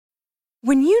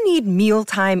When you need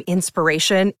mealtime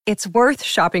inspiration, it's worth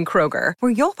shopping Kroger,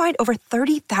 where you'll find over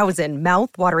 30,000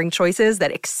 mouth-watering choices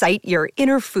that excite your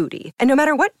inner foodie. And no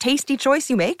matter what tasty choice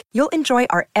you make, you'll enjoy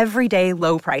our everyday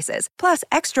low prices, plus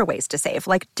extra ways to save,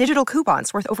 like digital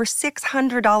coupons worth over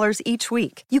 $600 each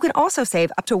week. You can also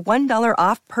save up to $1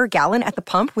 off per gallon at the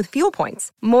pump with fuel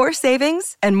points. More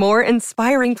savings and more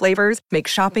inspiring flavors make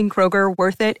shopping Kroger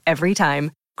worth it every time.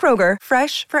 Kroger,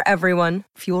 fresh for everyone.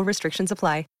 Fuel restrictions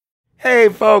apply. Hey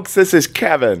folks, this is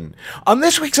Kevin. On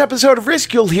this week's episode of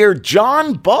Risk, you'll hear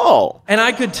John Bull. And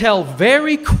I could tell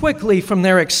very quickly from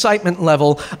their excitement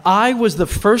level, I was the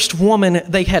first woman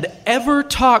they had ever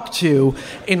talked to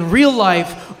in real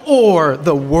life or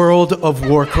the World of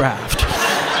Warcraft.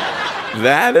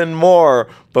 That and more.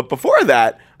 But before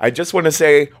that, I just want to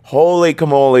say, holy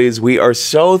camoles, we are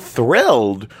so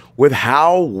thrilled with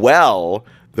how well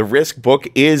the Risk book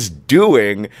is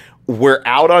doing. We're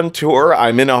out on tour.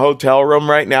 I'm in a hotel room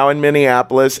right now in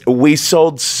Minneapolis. We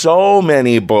sold so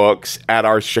many books at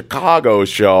our Chicago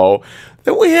show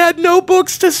that we had no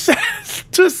books to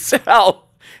sell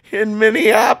in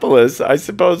Minneapolis. I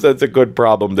suppose that's a good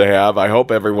problem to have. I hope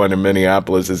everyone in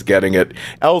Minneapolis is getting it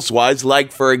elsewise.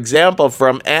 Like, for example,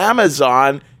 from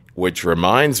Amazon, which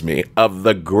reminds me of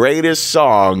the greatest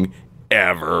song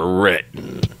ever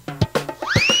written.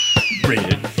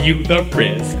 Review the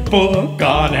Risk book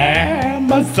on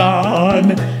Amazon.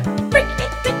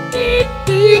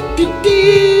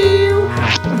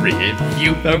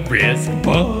 Review the Risk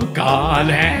book on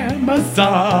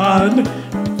Amazon.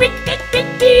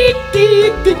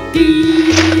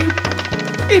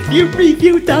 If you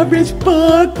review the Risk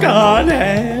book on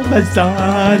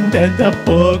Amazon, then the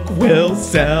book will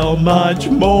sell much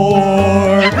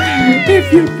more.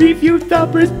 If you review the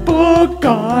Risk book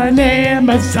on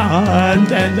Amazon,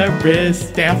 then the Risk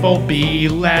staff will be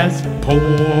less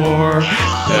poor.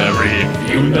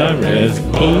 Review the Risk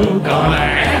book on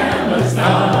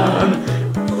Amazon.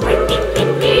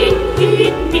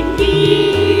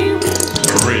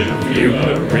 Review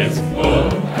the Risk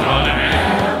book on Amazon.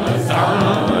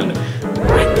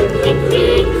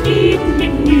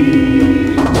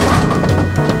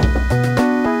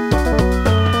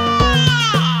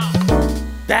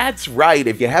 That's right.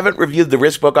 If you haven't reviewed the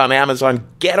Risk book on Amazon,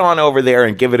 get on over there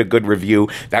and give it a good review.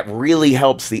 That really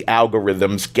helps the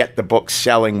algorithms get the book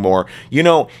selling more. You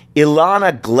know,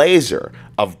 Ilana Glazer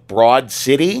of Broad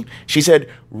City, she said,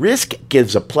 Risk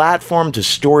gives a platform to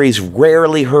stories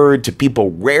rarely heard, to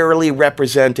people rarely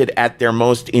represented at their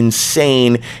most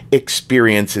insane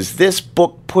experiences. This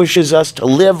book pushes us to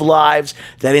live lives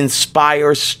that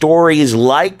inspire stories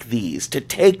like these, to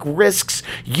take risks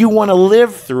you want to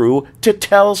live through, to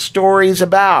tell stories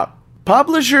about.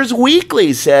 Publishers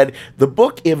Weekly said the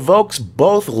book evokes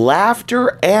both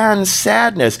laughter and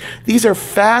sadness. These are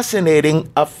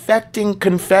fascinating, affecting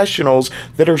confessionals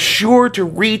that are sure to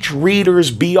reach readers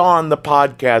beyond the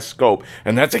podcast scope.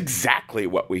 And that's exactly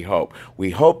what we hope. We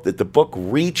hope that the book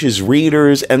reaches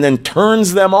readers and then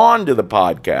turns them on to the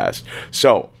podcast.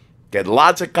 So, get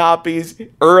lots of copies,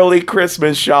 early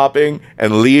Christmas shopping,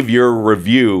 and leave your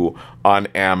review on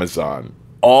Amazon.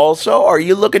 Also, are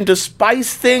you looking to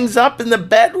spice things up in the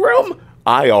bedroom?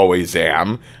 I always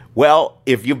am. Well,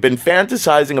 if you've been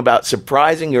fantasizing about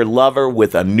surprising your lover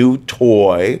with a new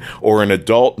toy or an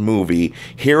adult movie,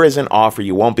 here is an offer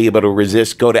you won't be able to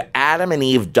resist. Go to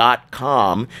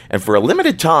adamandeve.com, and for a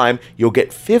limited time, you'll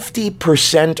get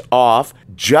 50% off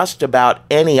just about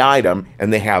any item,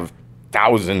 and they have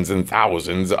thousands and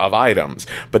thousands of items.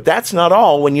 But that's not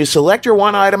all. When you select your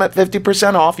one item at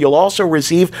 50% off, you'll also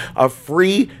receive a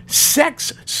free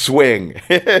sex swing.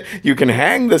 You can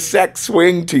hang the sex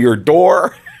swing to your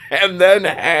door and then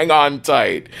hang on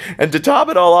tight. And to top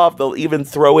it all off, they'll even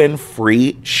throw in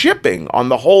free shipping on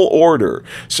the whole order.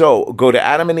 So go to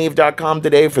adamandeve.com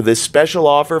today for this special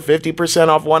offer, 50%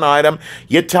 off one item.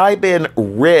 You type in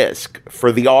RISK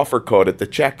for the offer code at the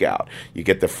checkout. You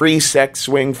get the free sex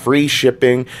swing, free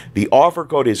shipping. The offer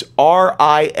code is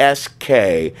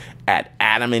RISK at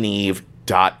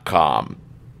adamandeve.com.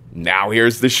 Now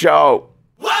here's the show.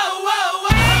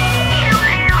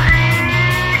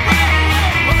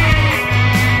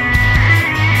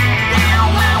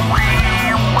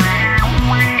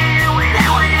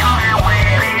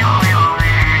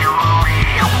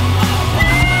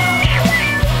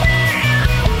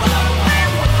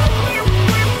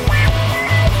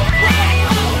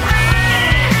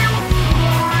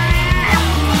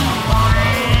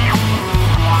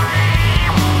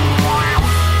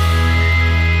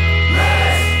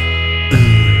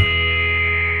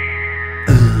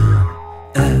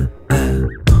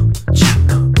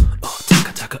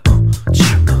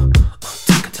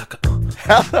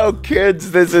 Hello,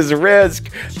 kids. This is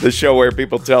Risk, the show where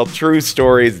people tell true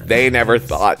stories they never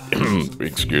thought,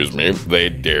 excuse me,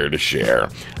 they'd dare to share.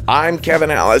 I'm Kevin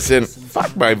Allison.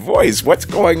 Fuck my voice. What's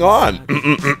going on?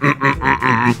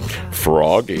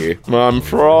 Froggy. I'm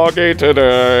froggy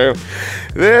today.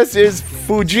 This is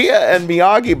Fujia and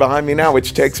Miyagi behind me now,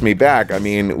 which takes me back. I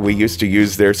mean, we used to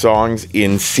use their songs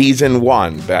in season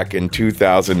 1 back in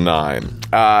 2009.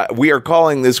 We are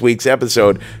calling this week's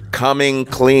episode Coming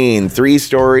Clean. 3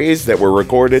 stories that were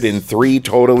recorded in 3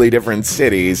 totally different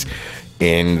cities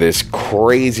in this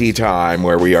crazy time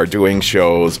where we are doing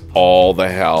shows all the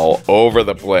hell over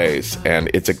the place. And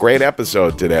it's a great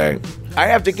episode today. I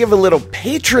have to give a little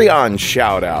Patreon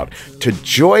shout out to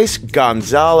Joyce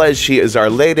Gonzalez. She is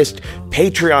our latest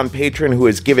Patreon patron who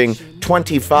is giving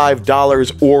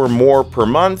 $25 or more per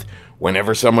month.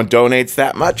 Whenever someone donates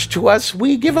that much to us,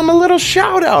 we give them a little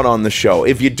shout out on the show.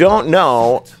 If you don't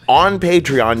know, on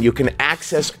Patreon, you can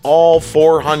access all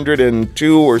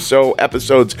 402 or so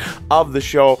episodes of the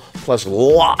show, plus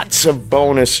lots of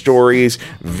bonus stories,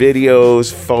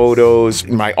 videos, photos,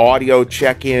 my audio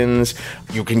check-ins.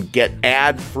 You can get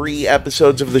ad-free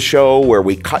episodes of the show where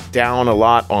we cut down a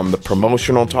lot on the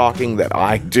promotional talking that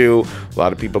I do. A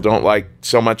lot of people don't like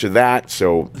so much of that,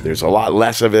 so there's a lot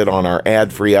less of it on our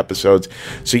ad-free episodes.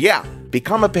 So yeah,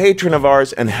 become a patron of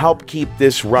ours and help keep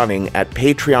this running at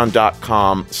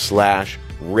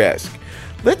patreon.com/risk.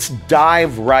 Let's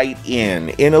dive right in.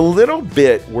 In a little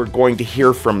bit, we're going to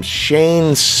hear from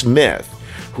Shane Smith,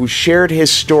 who shared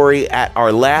his story at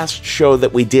our last show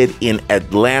that we did in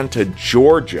Atlanta,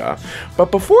 Georgia. But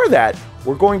before that,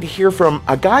 we're going to hear from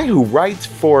a guy who writes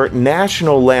for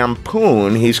National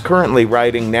Lampoon. He's currently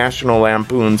writing National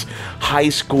Lampoon's high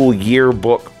school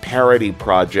yearbook parody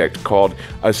project called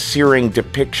A Searing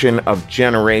Depiction of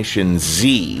Generation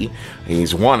Z.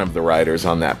 He's one of the writers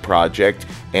on that project,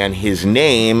 and his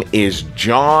name is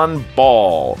John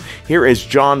Ball. Here is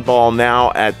John Ball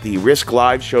now at the Risk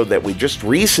Live show that we just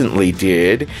recently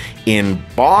did in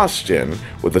Boston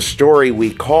with a story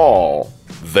we call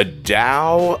The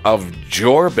Tao of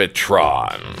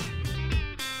Jorbitron.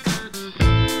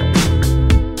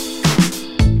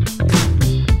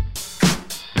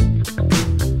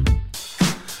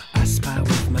 I spy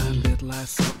with my little eye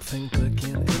something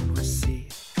begin and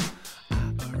receive.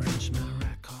 I arrange my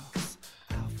records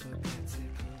alphabetically.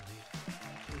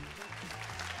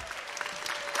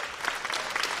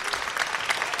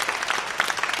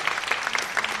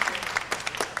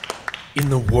 In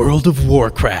the world of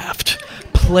Warcraft,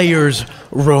 players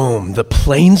roam the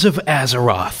plains of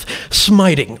Azeroth,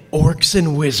 smiting orcs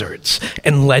and wizards,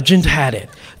 and legend had it,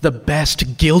 the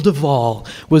best guild of all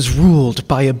was ruled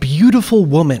by a beautiful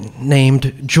woman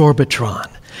named Jorbitron.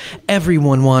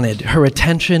 Everyone wanted her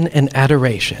attention and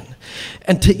adoration.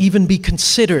 And to even be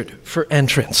considered for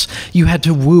entrance, you had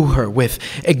to woo her with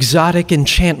exotic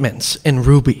enchantments and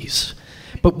rubies.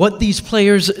 But what these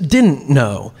players didn't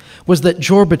know was that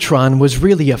Jorbitron was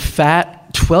really a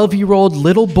fat, 12-year-old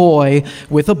little boy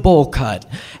with a bowl cut,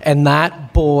 and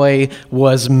that boy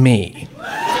was me.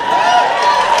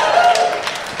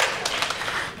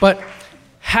 But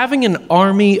having an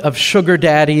army of sugar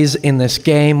daddies in this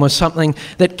game was something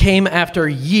that came after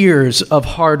years of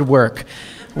hard work.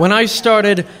 When I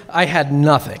started, I had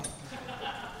nothing.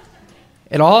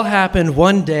 It all happened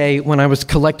one day when I was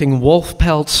collecting wolf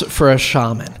pelts for a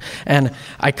shaman. And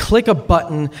I click a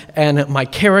button and my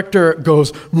character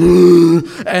goes,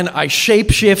 and I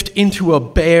shapeshift into a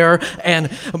bear and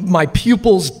my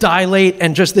pupils dilate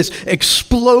and just this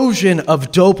explosion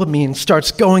of dopamine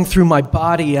starts going through my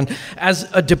body. And as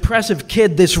a depressive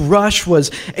kid, this rush was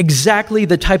exactly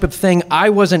the type of thing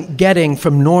I wasn't getting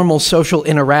from normal social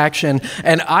interaction.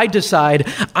 And I decide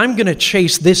I'm going to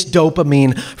chase this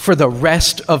dopamine for the rest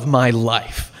of my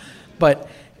life. But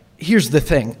here's the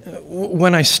thing.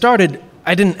 When I started,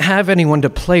 I didn't have anyone to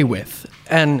play with,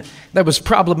 and that was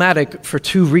problematic for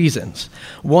 2 reasons.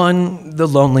 1, the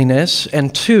loneliness,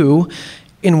 and 2,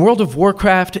 in World of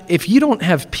Warcraft, if you don't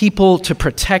have people to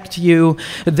protect you,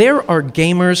 there are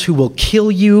gamers who will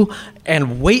kill you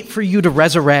and wait for you to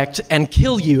resurrect and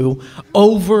kill you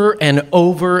over and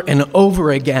over and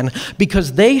over again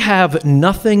because they have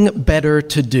nothing better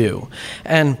to do.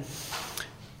 And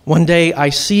one day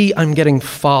I see I'm getting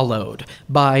followed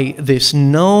by this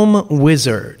gnome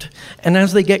wizard. And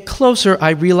as they get closer,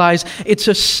 I realize it's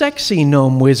a sexy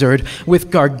gnome wizard with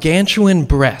gargantuan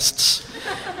breasts.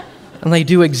 And they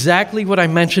do exactly what I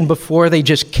mentioned before. They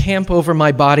just camp over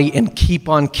my body and keep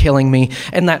on killing me.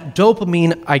 And that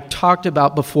dopamine I talked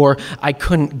about before, I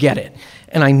couldn't get it.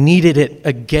 And I needed it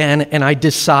again, and I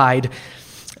decide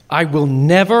I will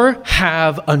never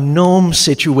have a gnome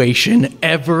situation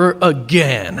ever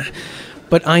again.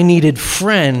 But I needed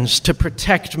friends to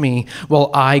protect me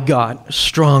while I got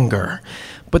stronger.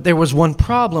 But there was one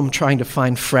problem trying to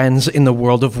find friends in the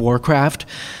World of Warcraft.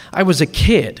 I was a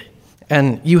kid,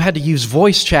 and you had to use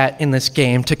voice chat in this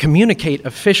game to communicate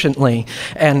efficiently,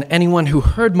 and anyone who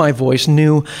heard my voice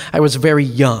knew I was very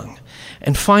young.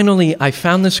 And finally, I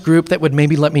found this group that would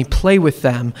maybe let me play with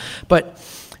them, but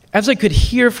as I could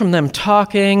hear from them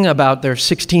talking about their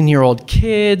 16-year-old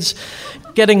kids,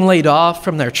 getting laid off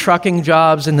from their trucking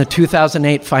jobs in the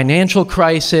 2008 financial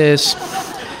crisis,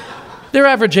 their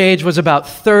average age was about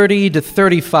 30 to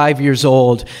 35 years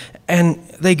old. And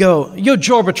they go, "Yo,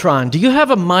 Jorbatron, do you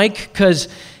have a mic? Because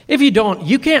if you don't,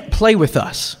 you can't play with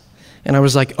us." And I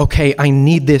was like, okay, I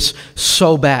need this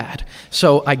so bad.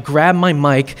 So I grab my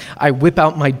mic, I whip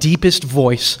out my deepest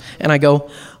voice, and I go,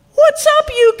 "What's up,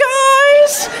 you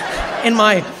guys?" in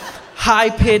my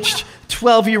high-pitched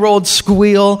 12-year-old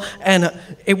squeal, and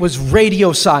it was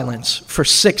radio silence for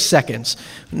 6 seconds.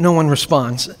 No one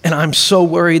responds, and I'm so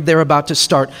worried they're about to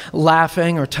start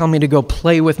laughing or tell me to go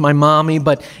play with my mommy,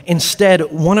 but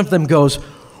instead, one of them goes,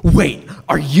 "Wait,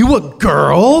 are you a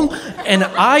girl?" And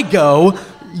I go,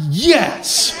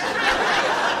 "Yes.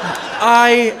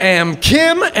 I am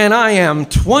Kim, and I am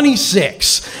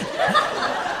 26.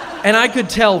 And I could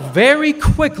tell very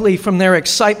quickly from their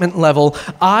excitement level,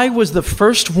 I was the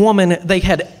first woman they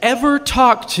had ever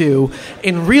talked to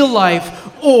in real life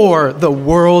or the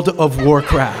World of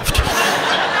Warcraft.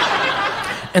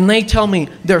 And they tell me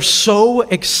they're so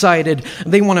excited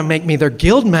they want to make me their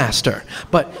guild master.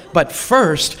 But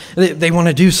first, they want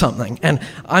to do something. And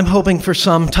I'm hoping for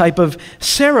some type of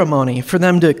ceremony for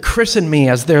them to christen me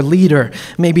as their leader.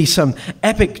 Maybe some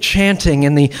epic chanting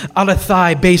in the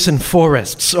Alathai Basin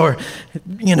forests. Or,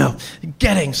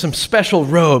 getting some special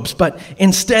robes. But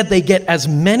instead, they get as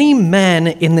many men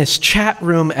in this chat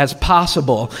room as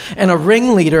possible. And a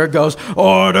ringleader goes,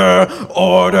 "Order,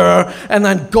 order." And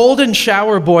then Golden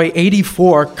Shower Boy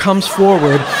 84 comes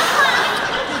forward,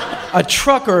 a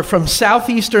trucker from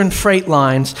Southeastern Freight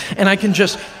Lines, and I can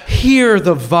just hear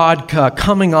the vodka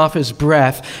coming off his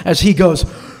breath as he goes,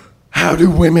 "How do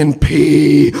women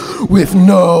pee with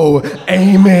no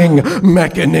aiming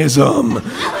mechanism?"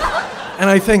 And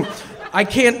I think, I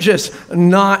can't just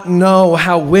not know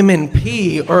how women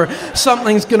pee or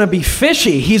something's gonna be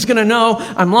fishy. He's gonna know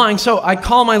I'm lying. So I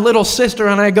call my little sister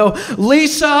and I go,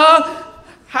 "Lisa,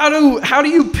 How do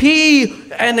you pee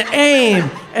and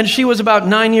aim?" And she was about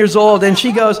 9 years old, and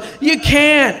she goes, "You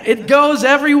can't. It goes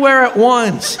everywhere at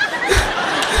once."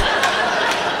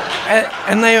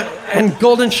 and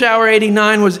Golden Shower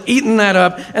 89 was eating that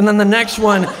up, and then the next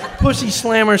one, Pussy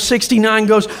Slammer 69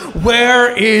 goes,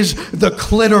 "Where is the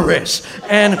clitoris?"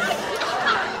 And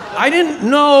I didn't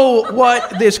know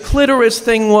what this clitoris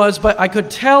thing was, but I could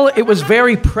tell it was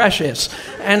very precious.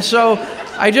 And so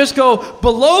I just go,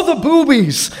 "Below the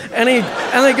boobies." And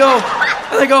they go,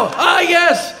 "Ah,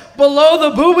 yes, below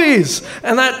the boobies."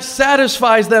 And that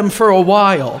satisfies them for a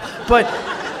while. But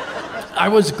I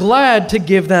was glad to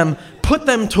put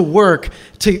them to work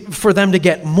for them to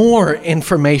get more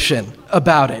information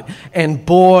about it. And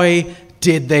boy,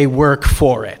 did they work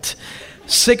for it.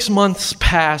 6 months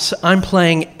pass, I'm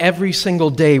playing every single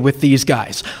day with these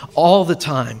guys, all the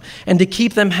time. And to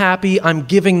keep them happy, I'm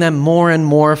giving them more and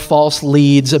more false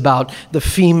leads about the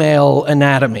female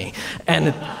anatomy.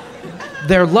 And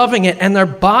they're loving it, and they're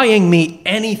buying me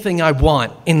anything I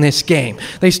want in this game.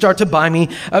 They start to buy me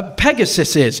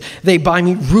Pegasuses. They buy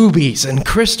me rubies and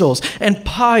crystals and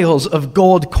piles of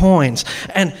gold coins.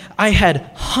 And I had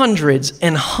hundreds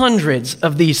and hundreds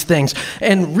of these things.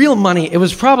 And real money, it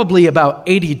was probably about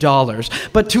 $80.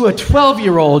 But to a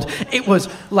 12-year-old, it was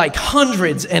like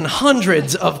hundreds and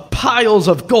hundreds of piles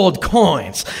of gold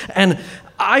coins. And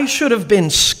I should have been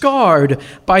scarred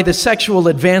by the sexual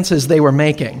advances they were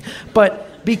making.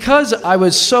 But because I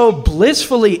was so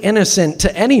blissfully innocent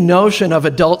to any notion of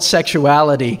adult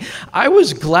sexuality, I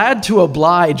was glad to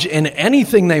oblige in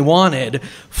anything they wanted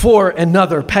for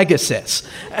another Pegasus.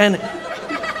 And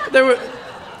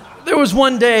there was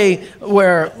one day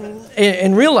where,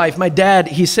 in real life, my dad,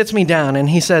 he sits me down and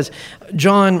he says,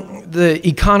 "John, the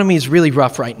economy is really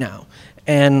rough right now.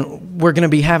 And we're going to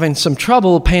be having some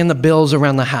trouble paying the bills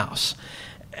around the house."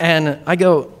 And I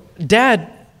go, "Dad,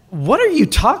 what are you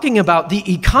talking about?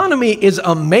 The economy is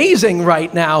amazing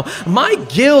right now. My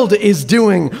guild is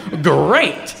doing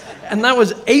great." And that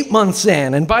was 8 months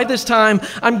in. And by this time,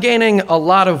 I'm gaining a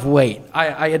lot of weight.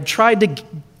 I had tried to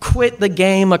quit the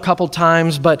game a couple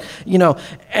times, but,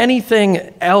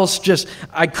 anything else,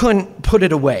 I couldn't put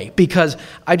it away because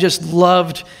I just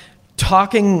loved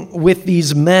talking with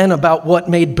these men about what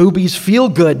made boobies feel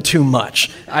good too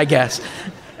much, I guess.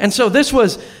 And so this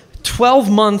was 12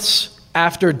 months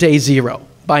after day 0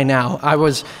 by now. I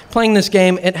was playing this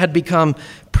game. It had become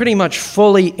pretty much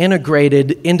fully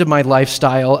integrated into my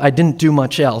lifestyle. I didn't do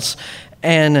much else.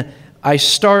 And I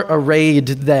start a raid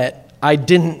that I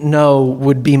didn't know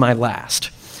would be my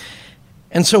last.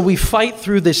 And so we fight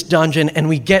through this dungeon and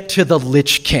we get to the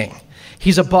Lich King.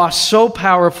 He's a boss so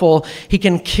powerful, he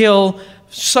can kill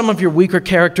some of your weaker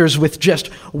characters with just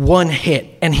one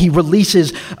hit, and he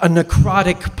releases a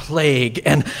necrotic plague,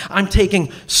 and I'm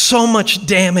taking so much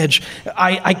damage.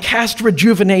 I cast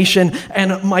rejuvenation,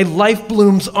 and my life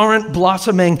blooms aren't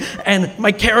blossoming, and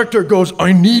my character goes,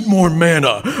 I need more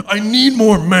mana,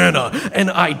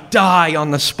 and I die on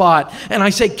the spot, and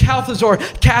I say,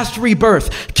 Calthazor, cast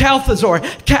rebirth,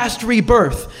 Calthazor, cast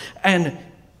rebirth, and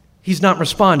he's not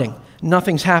responding.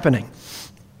 Nothing's happening.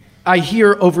 I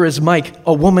hear over his mic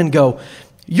a woman go,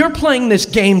 you're playing this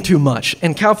game too much.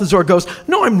 And Calthazor goes,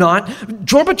 no, I'm not.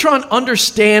 Jorbatron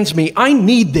understands me. I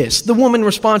need this. The woman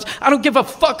responds, I don't give a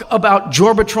fuck about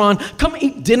Jorbatron. Come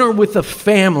eat dinner with the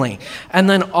family. And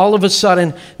then all of a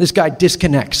sudden, this guy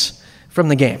disconnects from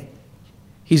the game.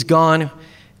 He's gone,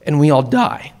 and we all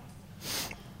die.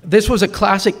 This was a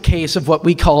classic case of what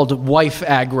we called wife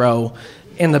aggro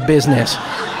in the business,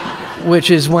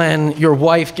 which is when your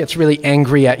wife gets really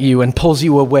angry at you and pulls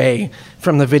you away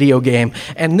from the video game.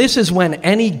 And this is when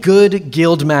any good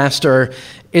guild master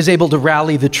is able to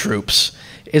rally the troops,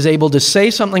 is able to say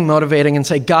something motivating and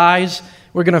say, guys,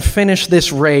 we're going to finish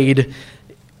this raid.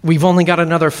 We've only got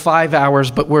another 5 hours,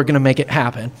 but we're going to make it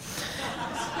happen.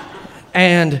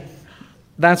 And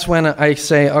that's when I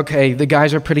say, okay, the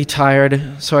guys are pretty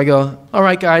tired. So I go, all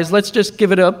right, guys, let's just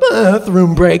give it a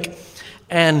bathroom break.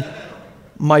 And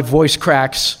my voice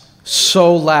cracks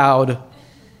so loud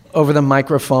over the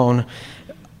microphone.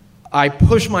 I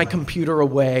push my computer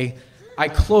away. I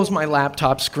close my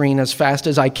laptop screen as fast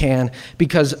as I can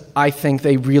because I think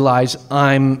they realize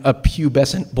I'm a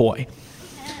pubescent boy.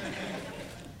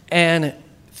 And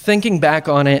thinking back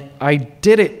on it, I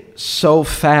did it so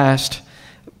fast,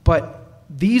 but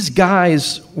these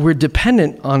guys were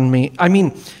dependent on me. I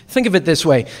mean, think of it this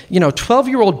way.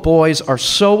 12-year-old boys are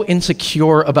so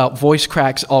insecure about voice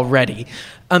cracks already.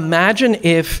 Imagine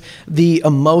if the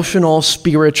emotional,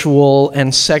 spiritual,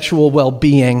 and sexual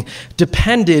well-being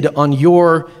depended on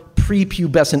your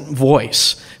prepubescent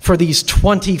voice for these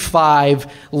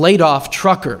 25 laid-off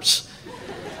truckers.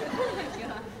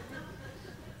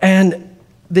 And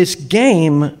this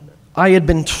game, I had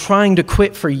been trying to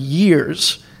quit for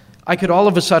years. I could all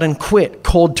of a sudden quit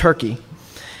cold turkey.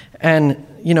 And,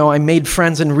 I made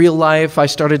friends in real life. I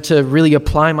started to really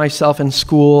apply myself in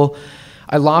school.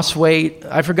 I lost weight.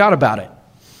 I forgot about it.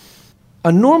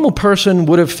 A normal person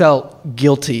would have felt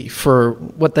guilty for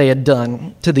what they had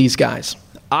done to these guys.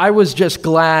 I was just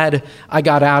glad I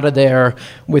got out of there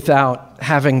without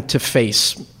having to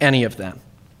face any of them.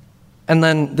 And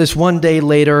then this one day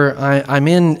later, I'm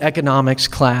in economics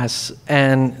class,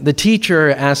 and the teacher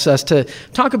asks us to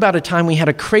talk about a time we had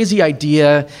a crazy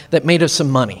idea that made us some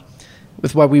money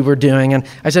with what we were doing. And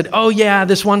I said, oh yeah,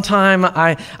 this one time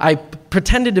I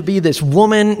pretended to be this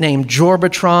woman named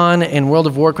Jorbatron in World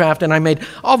of Warcraft, and I made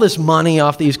all this money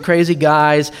off these crazy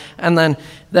guys. And then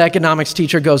the economics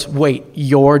teacher goes, wait,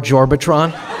 you're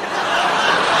Jorbatron?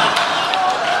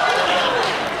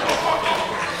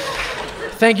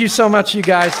 Thank you so much, you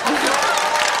guys.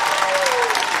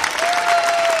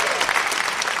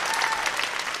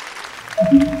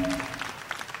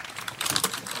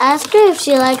 Ask her if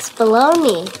she likes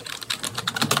bologna.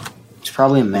 It's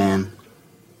probably a man.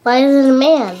 Why is it a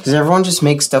man? Because everyone just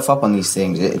makes stuff up on these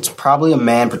things. It's probably a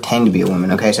man pretending to be a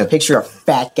woman, okay? So picture a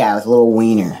fat guy with a little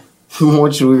wiener.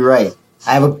 What should we write?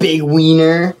 I have a big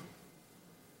wiener.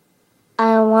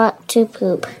 I want to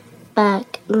poop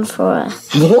back and forth.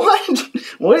 What?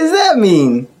 What does that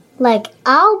mean? Like,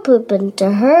 I'll poop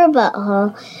into her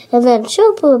butthole, and then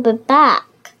she'll poop it back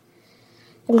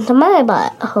into my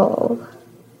butthole.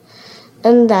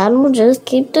 And then we'll just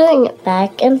keep doing it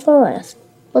back and forth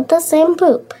with the same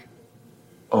poop.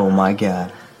 Oh my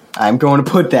god. I'm going to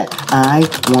put that. I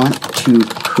want to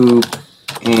poop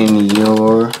in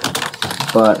your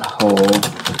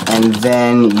butthole, and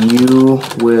then you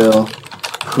will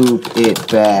poop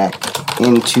it back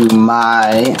into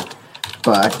my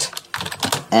butt,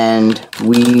 and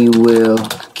we will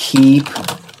keep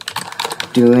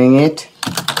doing it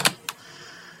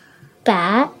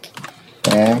Back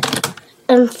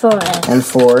and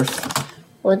forth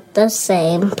with the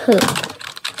same poop.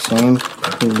 Same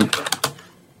poop.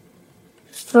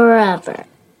 Forever.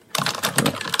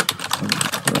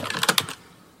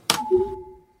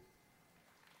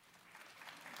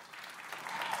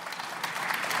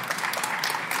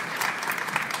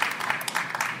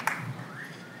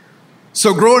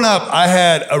 So growing up, I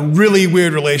had a really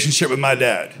weird relationship with my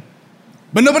dad.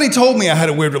 But nobody told me I had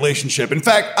a weird relationship. In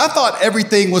fact, I thought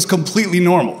everything was completely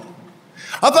normal.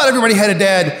 I thought everybody had a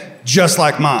dad just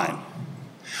like mine.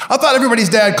 I thought everybody's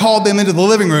dad called them into the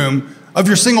living room of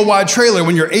your single-wide trailer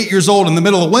when you're 8 years old in the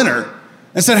middle of winter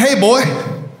and said, hey, boy,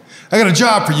 I got a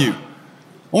job for you. I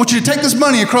want you to take this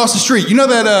money across the street. You know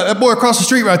that boy across the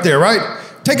street right there, right?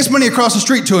 Take this money across the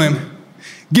street to him.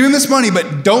 Give him this money,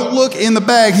 but don't look in the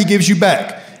bag he gives you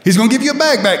back. He's going to give you a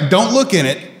bag back. Don't look in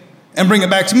it and bring it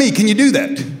back to me. Can you do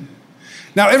that?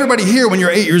 Now, everybody here, when you're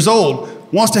 8 years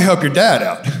old, wants to help your dad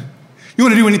out. You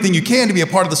want to do anything you can to be a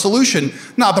part of the solution,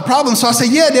 not the problem. So I say,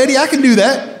 yeah, Daddy, I can do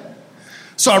that.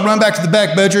 So I run back to the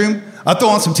back bedroom. I throw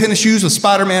on some tennis shoes with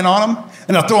Spider-Man on them,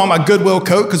 and I throw on my Goodwill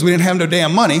coat because we didn't have no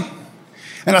damn money.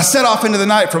 And I set off into the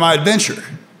night for my adventure.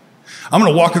 I'm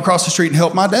going to walk across the street and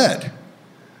help my dad.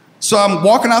 So I'm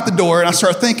walking out the door and I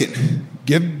start thinking,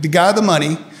 give the guy the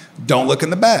money, don't look in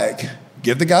the bag.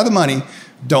 Give the guy the money,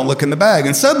 don't look in the bag.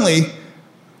 And suddenly,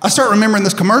 I start remembering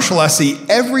this commercial I see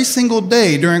every single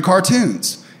day during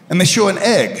cartoons. And they show an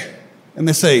egg and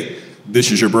they say,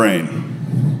 this is your brain.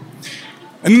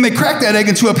 And then they crack that egg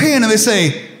into a pan and they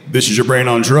say, this is your brain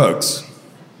on drugs.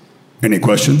 Any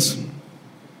questions?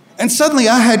 And suddenly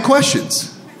I had questions.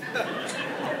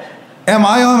 Am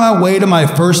I on my way to my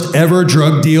first ever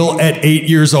drug deal at 8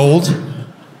 years old?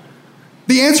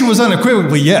 The answer was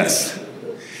unequivocally yes.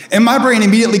 And my brain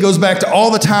immediately goes back to all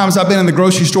the times I've been in the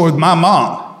grocery store with my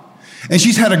mom. And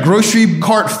she's had a grocery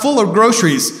cart full of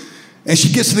groceries. And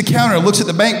she gets to the counter, looks at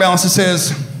the bank balance and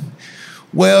says,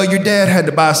 well, your dad had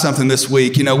to buy something this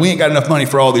week. You know, we ain't got enough money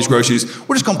for all these groceries.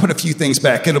 We're just going to put a few things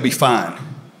back. It'll be fine.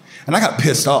 And I got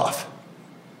pissed off.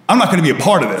 I'm not going to be a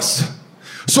part of this.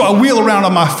 So I wheel around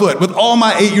on my foot with all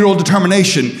my 8-year-old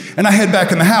determination, and I head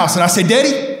back in the house, and I say,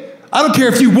 Daddy, I don't care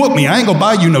if you whoop me. I ain't going to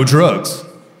buy you no drugs.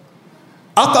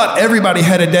 I thought everybody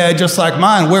had a dad just like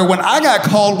mine, where when I got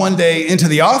called one day into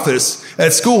the office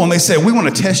at school, and they said, we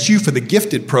want to test you for the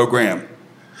gifted program,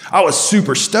 I was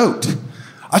super stoked.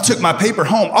 I took my paper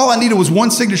home. All I needed was one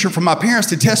signature from my parents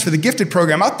to test for the gifted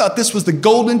program. I thought this was the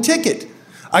golden ticket.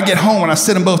 I get home and I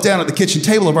sit them both down at the kitchen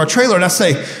table of our trailer and I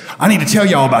say, I need to tell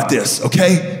y'all about this,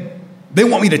 okay? They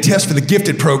want me to test for the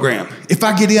gifted program. If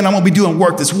I get in, I'm gonna be doing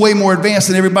work that's way more advanced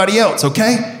than everybody else,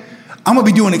 okay? I'm gonna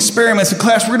be doing experiments in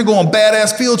class. We're gonna go on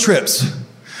badass field trips.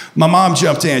 My mom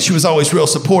jumped in. She was always real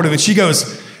supportive and she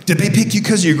goes, did they pick you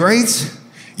because of your grades?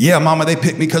 Yeah, Mama, they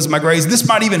picked me because of my grades. This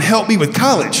might even help me with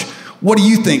college. What do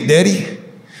you think, Daddy?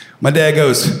 My dad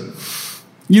goes,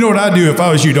 you know what I'd do if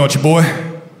I was you, don't you, boy?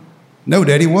 No,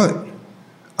 Daddy, what?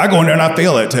 I go in there and I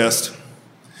fail that test.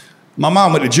 My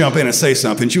mom went to jump in and say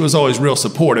something. She was always real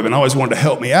supportive and always wanted to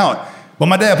help me out. But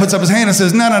my dad puts up his hand and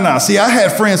says, no. See, I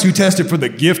had friends who tested for the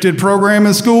gifted program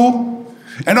in school,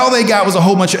 and all they got was a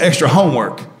whole bunch of extra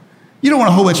homework. You don't want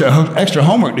a whole bunch of extra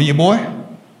homework, do you, boy?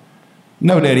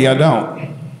 No, Daddy, I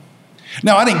don't.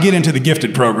 Now, I didn't get into the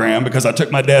gifted program because I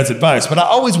took my dad's advice, but I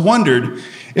always wondered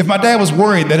if my dad was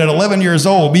worried that at 11 years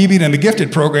old, me being in the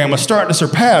gifted program was starting to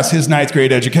surpass his 9th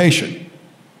grade education.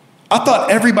 I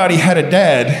thought everybody had a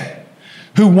dad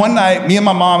who one night, me and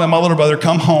my mom and my little brother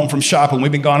come home from shopping. We've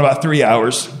been gone about 3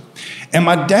 hours. And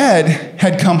my dad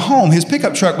had come home. His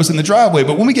pickup truck was in the driveway.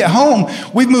 But when we get home,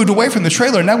 we've moved away from the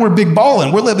trailer. Now we're big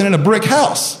balling. We're living in a brick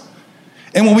house.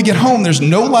 And when we get home, there's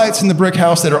no lights in the brick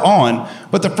house that are on,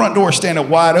 but the front door is standing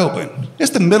wide open.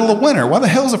 It's the middle of winter. Why the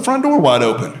hell is the front door wide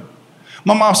open?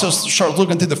 My mom starts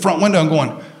looking through the front window and going,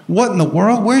 what in the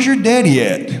world? Where's your daddy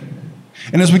at?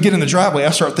 And as we get in the driveway, I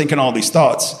start thinking all these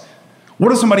thoughts.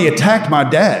 What if somebody attacked my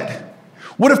dad?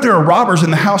 What if there are robbers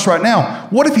in the house right now?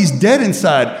 What if he's dead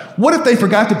inside? What if they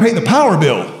forgot to pay the power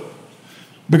bill?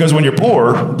 Because when you're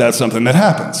poor, that's something that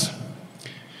happens.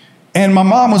 And my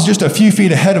mom was just a few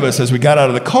feet ahead of us as we got out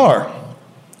of the car.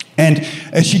 And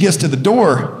as she gets to the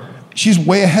door, she's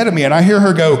way ahead of me. And I hear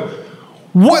her go,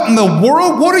 what in the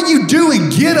world? What are you doing?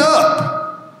 Get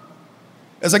up.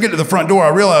 As I get to the front door,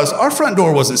 I realize our front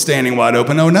door wasn't standing wide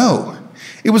open. Oh, no.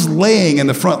 It was laying in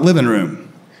the front living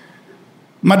room.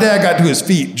 My dad got to his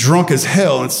feet, drunk as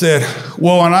hell, and said,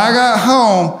 well, when I got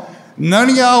home, none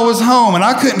of y'all was home, and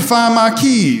I couldn't find my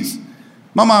keys.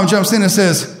 My mom jumps in and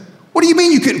says, what do you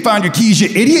mean you couldn't find your keys, you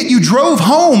idiot? You drove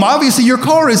home. Obviously, your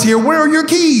car is here. Where are your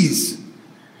keys?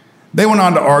 They went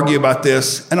on to argue about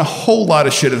this and a whole lot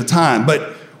of shit at the time.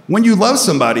 But when you love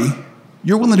somebody,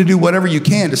 you're willing to do whatever you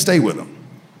can to stay with them.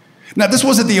 Now, this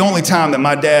wasn't the only time that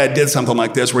my dad did something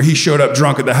like this, where he showed up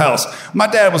drunk at the house. My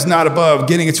dad was not above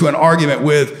getting into an argument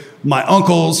with my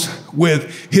uncles,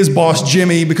 with his boss,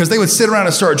 Jimmy, because they would sit around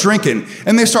and start drinking,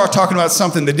 and they start talking about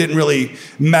something that didn't really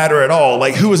matter at all,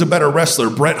 like who was a better wrestler,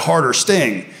 Bret Hart or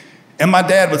Sting. And my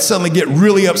dad would suddenly get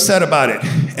really upset about it.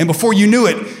 And before you knew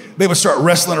it, they would start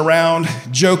wrestling around,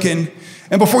 joking,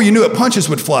 and before you knew it, punches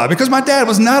would fly, because my dad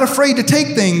was not afraid to take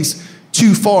things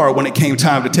too far when it came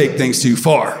time to take things too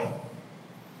far.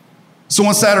 So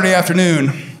one Saturday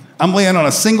afternoon, I'm laying on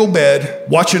a single bed,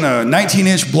 watching a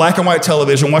 19-inch black and white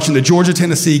television, watching the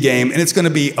Georgia-Tennessee game, and it's going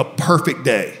to be a perfect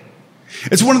day.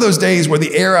 It's one of those days where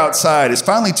the air outside is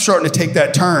finally starting to take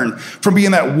that turn from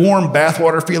being that warm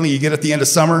bathwater feeling you get at the end of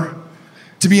summer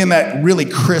to being that really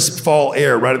crisp fall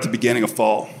air right at the beginning of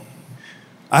fall.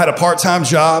 I had a part-time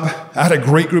job. I had a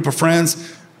great group of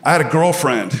friends. I had a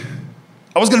girlfriend.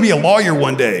 I was going to be a lawyer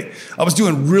one day. I was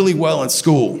doing really well in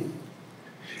school.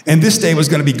 And this day was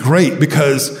going to be great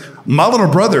because my little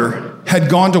brother had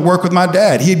gone to work with my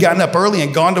dad. He had gotten up early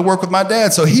and gone to work with my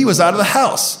dad, so he was out of the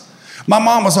house. My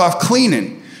mom was off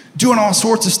cleaning, doing all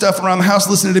sorts of stuff around the house,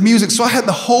 listening to music, so I had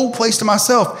the whole place to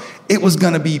myself. It was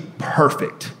going to be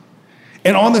perfect.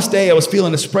 And on this day, I was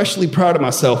feeling especially proud of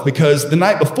myself because the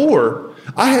night before,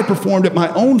 I had performed at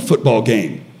my own football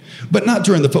game, but not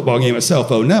during the football game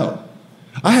itself, oh no.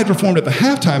 I had performed at the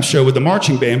halftime show with the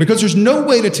marching band because there's no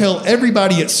way to tell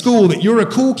everybody at school that you're a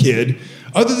cool kid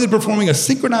other than performing a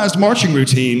synchronized marching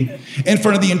routine in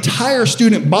front of the entire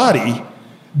student body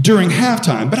during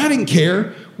halftime. But I didn't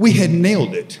care. We had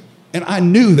nailed it. And I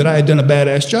knew that I had done a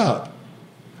badass job.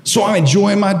 So I'm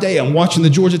enjoying my day. I'm watching the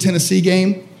Georgia-Tennessee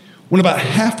game. When about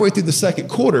halfway through the second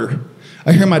quarter,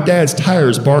 I hear my dad's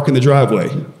tires bark in the driveway.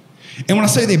 And when I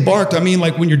say they barked, I mean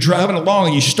like when you're driving along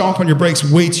and you stomp on your brakes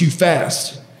way too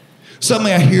fast.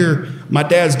 Suddenly I hear my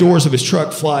dad's doors of his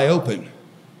truck fly open,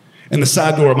 and the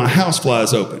side door of my house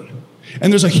flies open.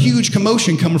 And there's a huge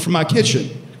commotion coming from my kitchen.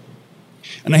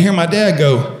 And I hear my dad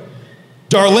go,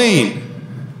 "Darlene,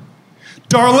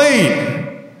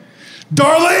 Darlene,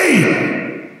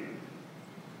 Darlene!"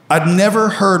 I'd never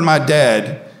heard my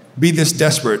dad be this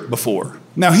desperate before.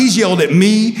 Now, he's yelled at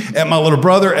me, at my little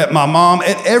brother, at my mom,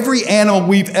 at every animal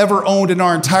we've ever owned in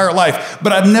our entire life,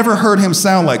 but I've never heard him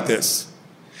sound like this.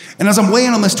 And as I'm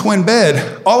laying on this twin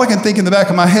bed, all I can think in the back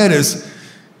of my head is,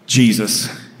 Jesus,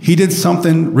 he did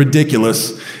something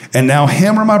ridiculous, and now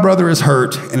him or my brother is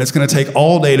hurt, and it's going to take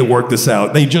all day to work this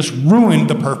out. They just ruined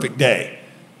the perfect day.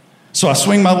 So I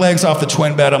swing my legs off the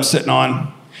twin bed I'm sitting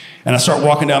on, and I start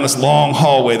walking down this long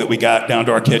hallway that we got down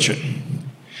to our kitchen.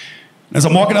 As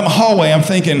I'm walking down the hallway, I'm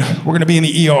thinking, we're going to be in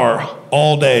the ER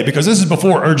all day, because this is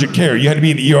before urgent care. You had to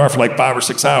be in the ER for like 5 or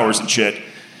 6 hours and shit.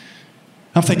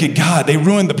 I'm thinking, God, they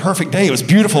ruined the perfect day. It was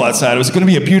beautiful outside. It was going to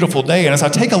be a beautiful day. And as I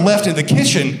take a left into the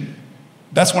kitchen,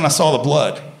 that's when I saw the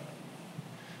blood.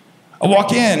 I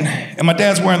walk in, and my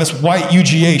dad's wearing this white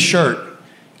UGA shirt,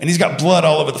 and he's got blood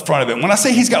all over the front of it. When I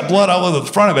say he's got blood all over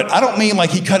the front of it, I don't mean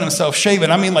like he cut himself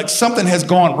shaving. I mean like something has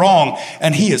gone wrong,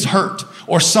 and he is hurt,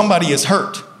 or somebody is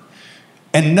hurt.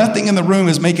 And nothing in the room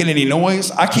is making any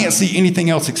noise. I can't see anything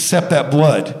else except that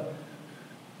blood.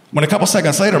 When a couple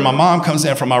seconds later, my mom comes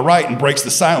in from my right and breaks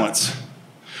the silence.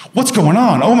 What's going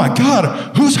on? Oh my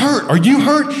God, who's hurt? Are you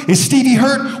hurt? Is Stevie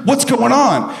hurt? What's going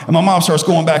on? And my mom starts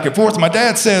going back and forth. My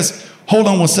dad says, hold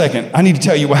on one second. I need to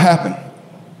tell you what happened.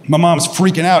 My mom's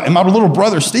freaking out. And my little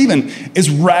brother, Steven, is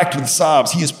racked with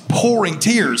sobs. He is pouring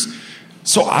tears.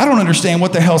 So I don't understand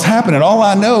what the hell's happening. All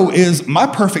I know is my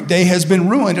perfect day has been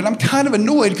ruined, and I'm kind of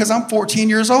annoyed because I'm 14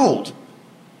 years old.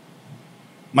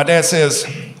 My dad says,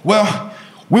 well,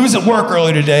 we was at work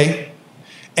earlier today,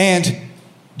 and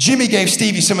Jimmy gave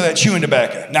Stevie some of that chewing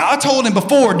tobacco. Now, I told him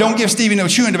before, don't give Stevie no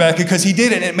chewing tobacco because he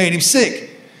did it and it made him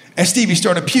sick. And Stevie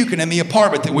started puking in the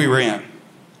apartment that we were in.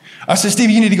 I said,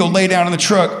 Stevie, you need to go lay down in the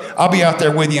truck. I'll be out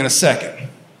there with you in a second.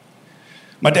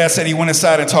 My dad said he went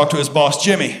inside and talked to his boss,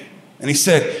 Jimmy. And he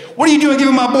said, what are you doing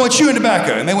giving my boy chewing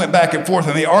tobacco? And they went back and forth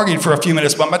and they argued for a few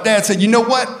minutes. But my dad said, you know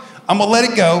what? I'm going to let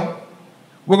it go.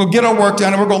 We're going to get our work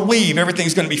done and we're going to leave.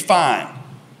 Everything's going to be fine.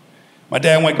 My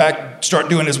dad went back, started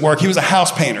doing his work. He was a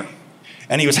house painter.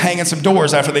 And he was hanging some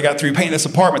doors after they got through painting this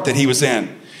apartment that he was in.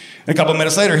 And a couple of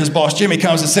minutes later, his boss, Jimmy,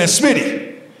 comes and says,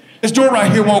 Smitty, this door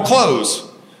right here won't close.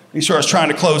 And he starts trying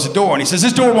to close the door. And he says,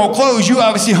 this door won't close. You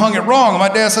obviously hung it wrong. And my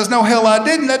dad says, no, hell, I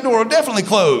didn't. That door will definitely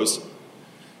close.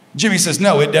 Jimmy says,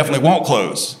 no, it definitely won't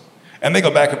close. And they go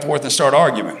back and forth and start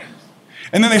arguing.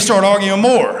 And then they start arguing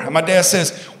more. And my dad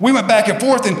says, we went back and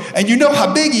forth, and you know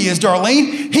how big he is,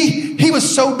 Darlene. He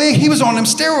was so big, he was on them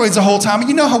steroids the whole time. And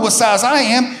you know what size I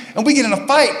am. And we get in a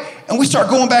fight, And we start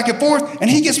going back and forth, and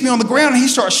he gets me on the ground, and he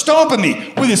starts stomping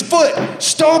me with his foot,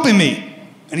 stomping me.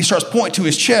 And he starts pointing to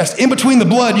his chest. In between the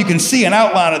blood, you can see an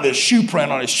outline of this shoe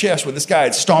print on his chest where this guy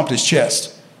had stomped his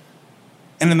chest.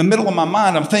 And in the middle of my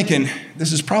mind, I'm thinking,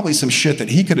 this is probably some shit that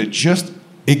he could have just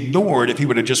ignored if he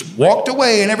would have just walked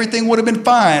away and everything would have been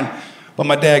fine. But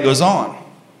my dad goes on.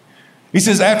 He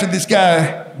says, after this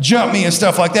guy jumped me and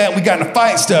stuff like that, we got in a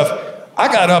fight and stuff, I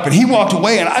got up and he walked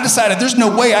away, and I decided there's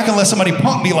no way I can let somebody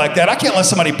punk me like that. I can't let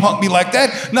somebody punk me like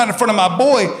that. Not in front of my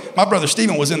boy. My brother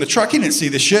Steven was in the truck. He didn't see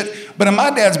this shit. But in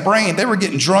my dad's brain, they were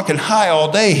getting drunk and high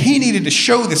all day. He needed to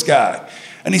show this guy.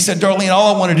 And he said, Darlene,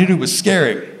 all I wanted to do was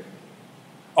scare him.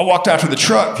 I walked out to the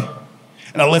truck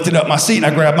and I lifted up my seat and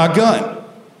I grabbed my gun.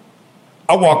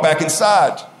 I walked back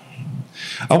inside.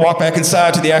 I walked back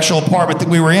inside to the actual apartment that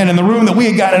we were in the room that we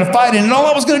had gotten in a fight in, and all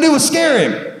I was going to do was scare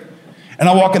him. And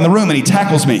I walk in the room and he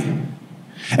tackles me.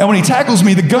 And when he tackles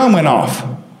me, the gun went off.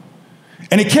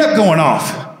 And it kept going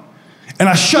off. And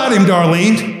I shot him,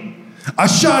 Darlene. I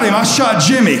shot him. I shot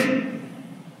Jimmy.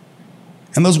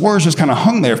 And those words just kind of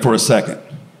hung there for a second.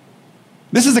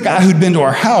 This is a guy who'd been to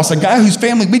our house, a guy whose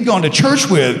family we'd gone to church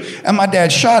with, and my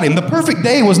dad shot him. The perfect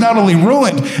day was not only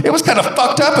ruined, it was kind of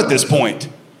fucked up at this point.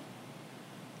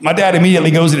 My dad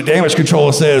immediately goes into damage control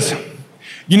and says,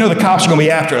 you know the cops are going to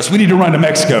be after us. We need to run to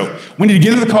Mexico. We need to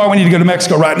get in the car. We need to go to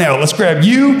Mexico right now. Let's grab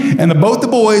you and both the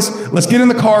boys. Let's get in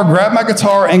the car, grab my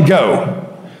guitar, and go.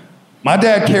 My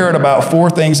dad cared about four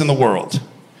things in the world.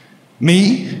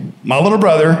 Me, my little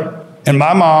brother, and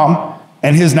my mom,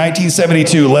 and his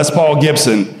 1972 Les Paul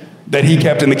Gibson that he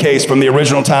kept in the case from the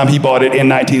original time he bought it in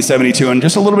 1972. And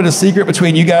just a little bit of secret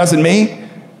between you guys and me,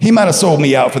 he might have sold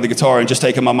me out for the guitar and just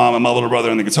taken my mom and my little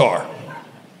brother and the guitar.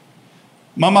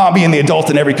 My mom, being the adult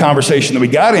in every conversation that we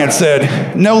got in,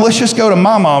 said, no, let's just go to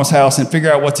my mom's house and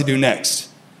figure out what to do next.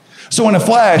 So in a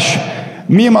flash,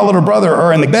 me and my little brother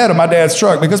are in the bed of my dad's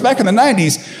truck, because back in the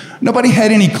 90s, nobody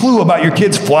had any clue about your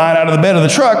kids flying out of the bed of the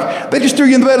truck. They just threw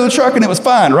you in the bed of the truck and it was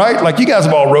fine, right? Like you guys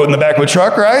have all rode in the back of a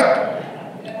truck, right?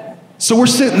 So we're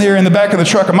sitting there in the back of the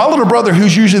truck, and my little brother,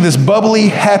 who's usually this bubbly,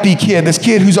 happy kid, this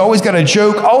kid who's always got a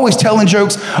joke, always telling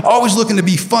jokes, always looking to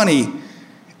be funny,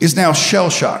 is now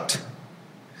shell-shocked.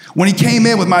 When he came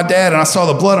in with my dad and I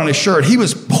saw the blood on his shirt, he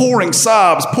was pouring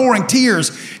sobs, pouring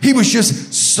tears. He was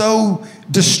just so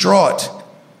distraught.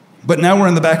 But now we're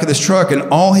in the back of this truck, and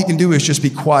all he can do is just be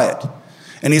quiet.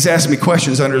 And he's asking me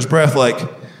questions under his breath like,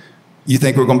 you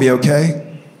think we're going to be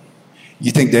okay?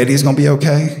 You think Daddy's going to be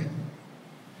okay?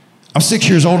 I'm 6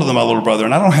 years older than my little brother,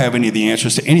 and I don't have any of the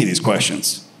answers to any of these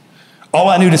questions. All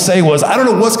I knew to say was, I don't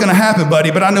know what's going to happen,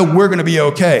 buddy, but I know we're going to be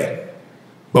okay.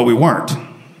 But we weren't.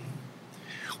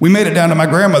 We made it down to my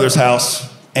grandmother's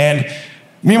house, and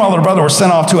me and my little brother were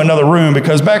sent off to another room,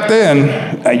 because back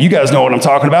then, you guys know what I'm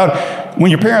talking about, when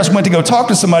your parents went to go talk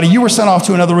to somebody, you were sent off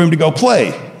to another room to go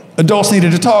play. Adults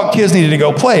needed to talk, kids needed to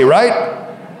go play,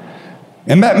 right?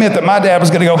 And that meant that my dad was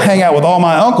going to go hang out with all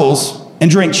my uncles and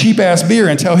drink cheap-ass beer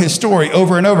and tell his story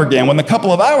over and over again. When a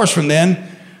couple of hours from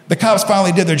then, the cops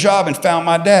finally did their job and found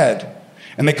my dad,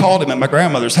 and they called him at my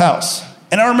grandmother's house.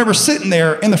 And I remember sitting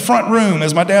there in the front room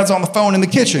as my dad's on the phone in the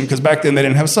kitchen, because back then they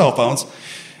didn't have cell phones.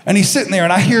 And he's sitting there,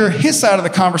 and I hear his side of the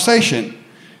conversation,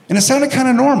 and it sounded kind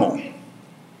of normal.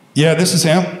 Yeah, this is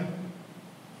him.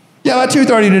 Yeah, about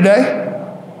 2:30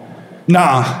 today.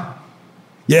 Nah.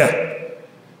 Yeah.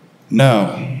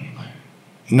 No.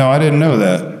 No, I didn't know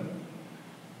that.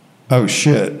 Oh,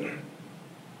 shit.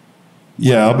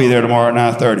 Yeah, I'll be there tomorrow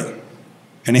at 9:30.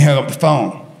 And he hung up the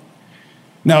phone.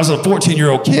 Now, as a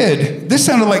 14-year-old kid, this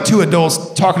sounded like two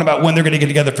adults talking about when they're going to get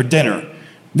together for dinner.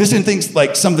 This didn't think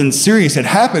like something serious had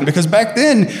happened, because back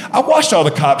then, I watched all the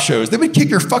cop shows. They would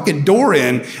kick your fucking door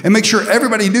in and make sure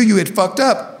everybody knew you had fucked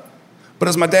up. But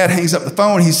as my dad hangs up the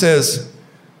phone, he says,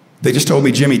 they just told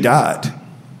me Jimmy died.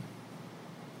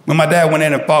 When my dad went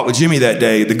in and fought with Jimmy that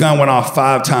day, the gun went off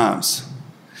 5 times.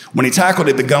 When he tackled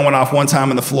it, the gun went off 1 time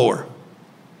on the floor.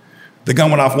 The gun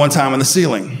went off 1 time on the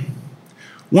ceiling.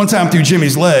 1 time through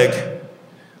Jimmy's leg,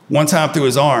 1 time through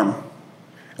his arm.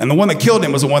 And the one that killed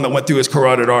him was the one that went through his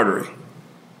carotid artery.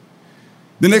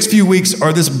 The next few weeks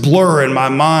are this blur in my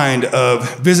mind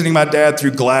of visiting my dad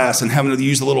through glass and having to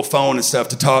use the little phone and stuff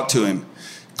to talk to him.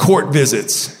 Court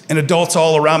visits, and adults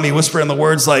all around me whispering the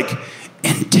words like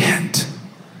intent,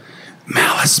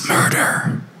 malice,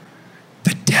 murder,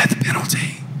 the death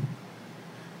penalty.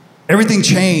 Everything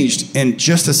changed in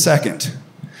just a second.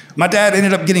 My dad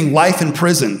ended up getting life in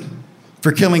prison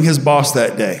for killing his boss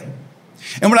that day.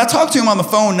 And when I talk to him on the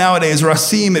phone nowadays, or I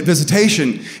see him at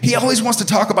visitation, he always wants to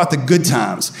talk about the good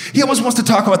times. He always wants to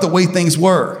talk about the way things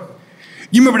were.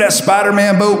 You remember that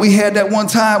Spider-Man boat we had that one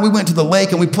time? We went to the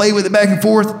lake and we played with it back and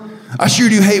forth. I sure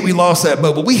do hate we lost that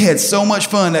boat, but we had so much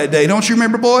fun that day. Don't you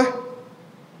remember, boy?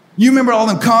 You remember all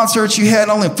them concerts you had,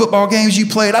 all them football games you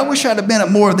played? I wish I'd have been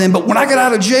at more of them, but when I get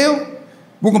out of jail,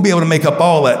 we're going to be able to make up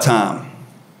all that time.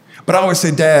 But I always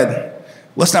say, Dad,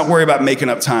 let's not worry about making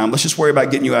up time. Let's just worry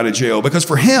about getting you out of jail. Because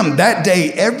for him, that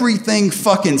day, everything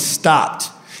fucking stopped.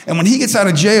 And when he gets out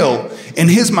of jail, in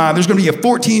his mind, there's going to be a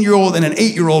 14-year-old and an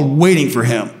 8-year-old waiting for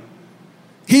him.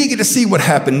 He didn't get to see what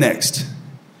happened next.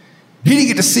 He didn't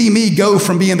get to see me go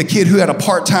from being the kid who had a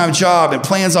part-time job and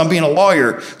plans on being a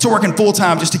lawyer to working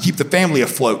full-time just to keep the family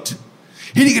afloat.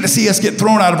 He didn't get to see us get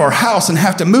thrown out of our house and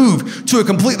have to move to a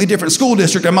completely different school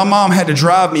district, and my mom had to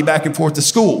drive me back and forth to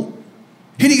school.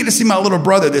 He didn't get to see my little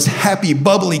brother, this happy,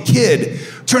 bubbly kid,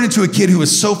 turn into a kid who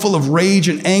was so full of rage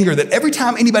and anger that every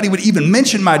time anybody would even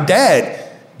mention my dad,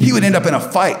 he would end up in a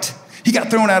fight. He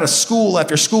got thrown out of school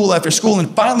after school after school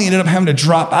and finally ended up having to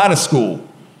drop out of school.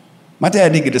 My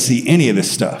dad didn't get to see any of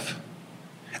this stuff.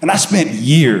 And I spent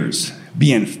years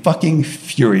being fucking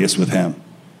furious with him.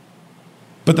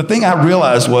 But the thing I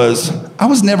realized was I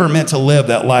was never meant to live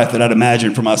that life that I'd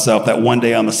imagined for myself that one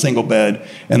day on the single bed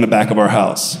in the back of our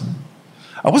house.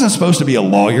 I wasn't supposed to be a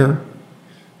lawyer.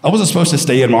 I wasn't supposed to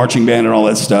stay in marching band and all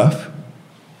that stuff.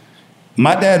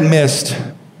 My dad missed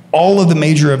all of the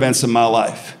major events in my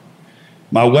life.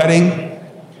 My wedding,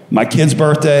 my kid's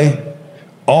birthday,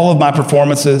 all of my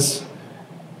performances.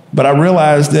 But I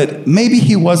realized that maybe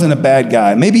he wasn't a bad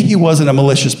guy. Maybe he wasn't a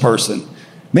malicious person.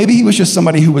 Maybe he was just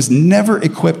somebody who was never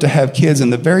equipped to have kids in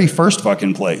the very first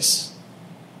fucking place.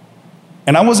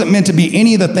 And I wasn't meant to be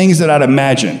any of the things that I'd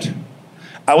imagined.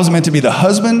 I was meant to be the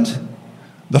husband,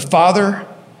 the father,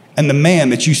 and the man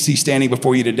that you see standing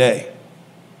before you today.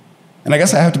 And I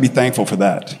guess I have to be thankful for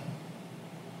that.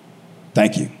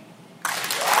 Thank you.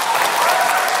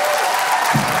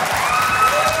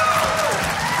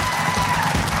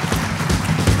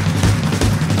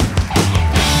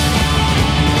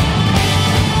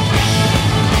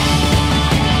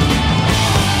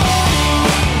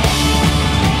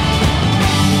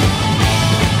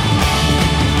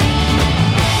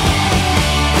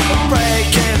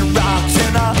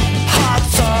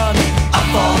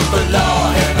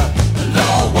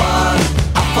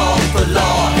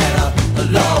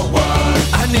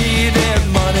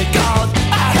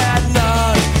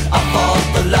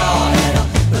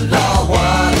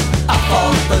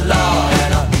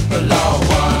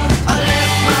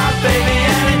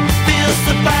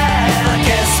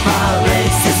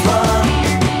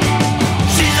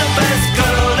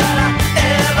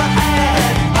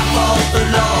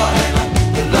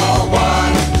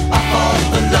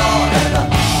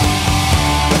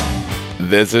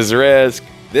 This is Risk.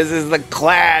 This is The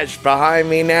Clash behind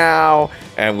me now.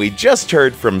 And we just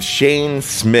heard from Shane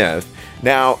Smith.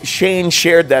 Now, Shane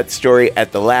shared that story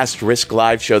at the last Risk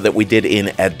Live show that we did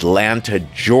in Atlanta,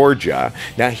 Georgia.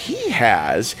 Now, he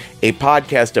has a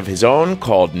podcast of his own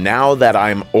called Now That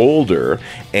I'm Older,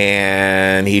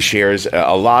 and he shares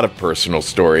a lot of personal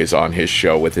stories on his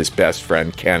show with his best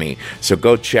friend, Kenny. So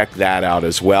go check that out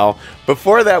as well.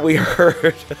 Before that, we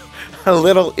heard a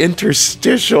little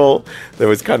interstitial that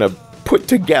was kind of put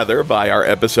together by our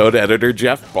episode editor,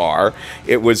 Jeff Barr.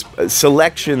 It was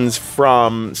selections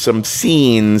from some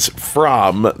scenes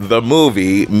from the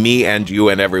movie Me and You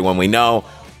and Everyone We Know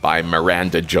by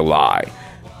Miranda July.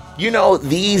 You know,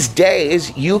 these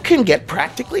days, you can get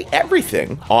practically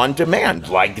everything on demand,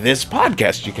 like this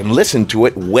podcast. You can listen to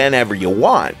it whenever you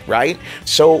want, right?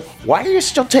 So why are you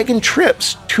still taking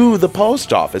trips to the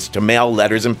post office to mail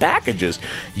letters and packages?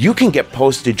 You can get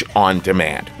postage on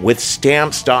demand with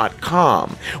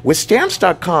Stamps.com. With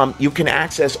Stamps.com, you can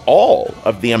access all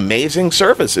of the amazing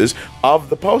services of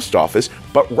the post office,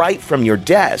 but right from your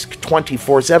desk,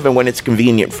 24/7 when it's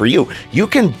convenient for you. You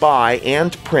can buy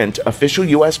and print official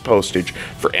U.S. postage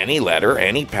for any letter,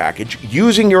 any package,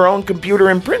 using your own computer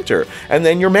and printer, and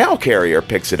then your mail carrier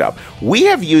picks it up. We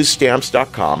have used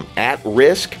Stamps.com at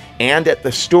Risk and at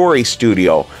the Story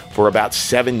Studio for about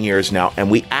 7 years now,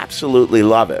 and we absolutely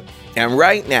love it. And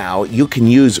right now, you can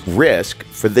use Risk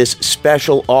for this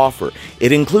special offer.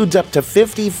 It includes up to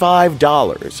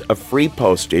 $55 of free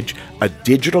postage, a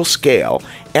digital scale,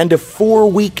 and a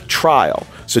 4-week trial.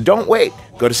 So don't wait.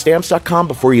 Go to Stamps.com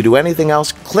before you do anything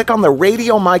else. Click on the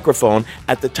radio microphone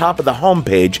at the top of the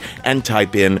homepage and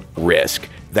type in Risk.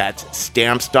 That's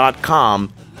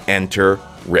Stamps.com. Enter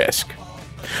Risk.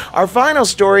 Our final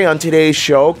story on today's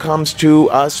show comes to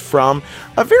us from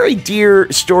a very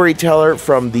dear storyteller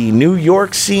from the New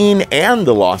York scene and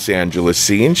the Los Angeles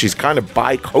scene. She's kind of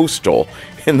bi-coastal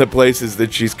in the places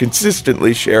that she's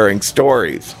consistently sharing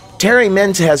stories. Terry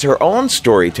Mintz has her own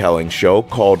storytelling show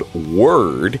called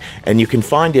Word, and you can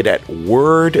find it at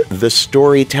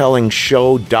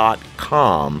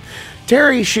wordthestorytellingshow.com.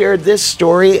 Terry shared this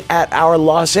story at our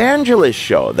Los Angeles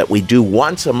show that we do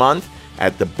once a month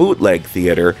at the Bootleg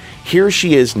Theater. Here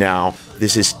she is now.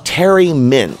 This is Terry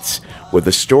Mintz with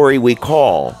a story we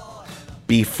call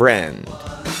Befriend.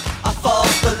 I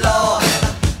fought the law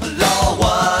and the law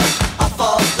won. I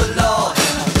fought the law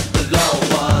and the law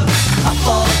won. I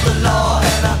fought the law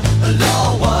and the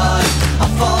law won. I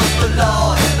fought the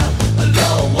law and the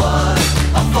law won.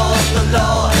 I fought the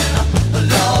law and the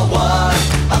law won.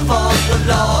 I fought the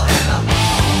law and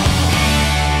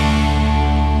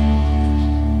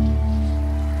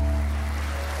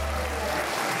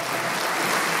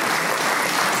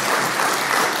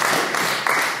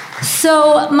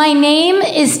So my name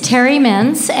is Terry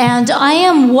Mintz, and I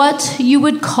am what you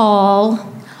would call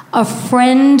a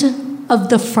friend of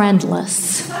the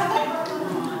friendless.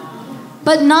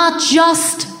 But not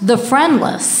just the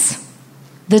friendless.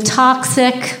 The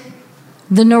toxic,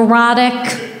 the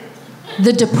neurotic,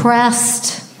 the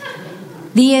depressed,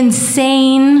 the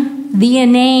insane, the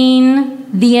inane,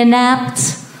 the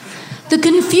inept, the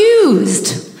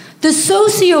confused, the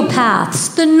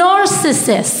sociopaths, the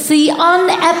narcissists, the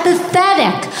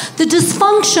unempathetic, the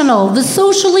dysfunctional, the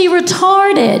socially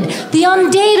retarded, the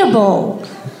undateable,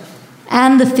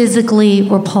 and the physically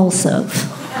repulsive.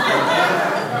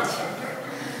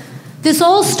 This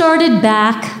all started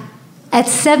back at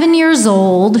 7 years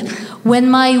old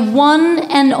when my one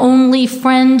and only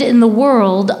friend in the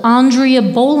world, Andrea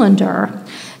Bolander,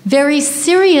 very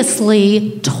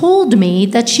seriously told me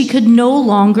that she could no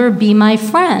longer be my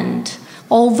friend,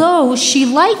 although she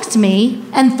liked me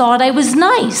and thought I was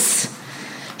nice.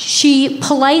 She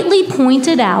politely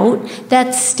pointed out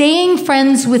that staying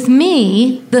friends with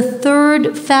me, the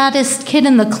third fattest kid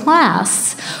in the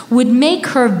class, would make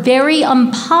her very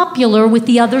unpopular with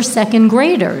the other second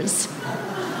graders.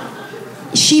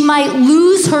 She might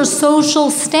lose her social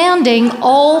standing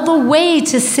all the way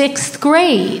to 6th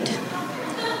grade.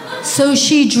 So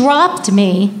she dropped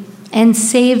me and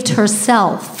saved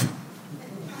herself.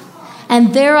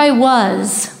 And there I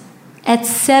was, at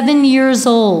 7 years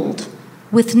old,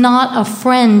 with not a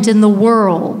friend in the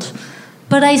world.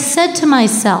 But I said to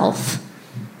myself,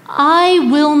 I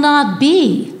will not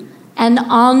be an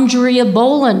Andrea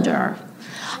Bolander.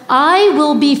 I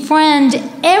will befriend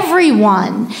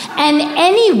everyone and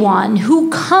anyone who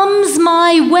comes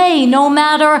my way, no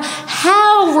matter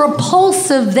how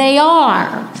repulsive they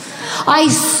are. I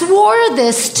swore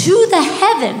this to the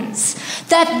heavens,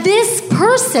 that this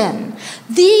person,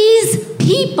 these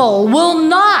people will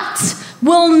not,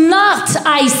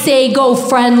 I say, go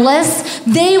friendless.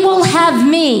 They will have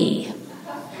me.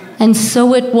 And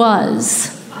so it was.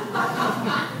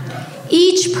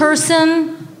 Each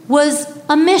person was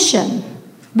a mission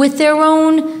with their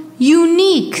own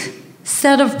unique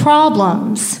set of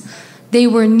problems. They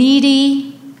were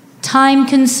needy,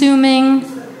 time-consuming,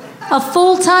 a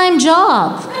full-time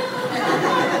job.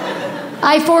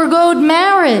 I forgoed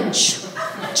marriage,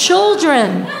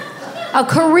 children, a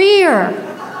career,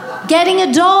 getting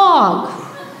a dog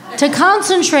to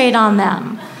concentrate on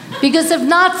them. Because if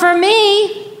not for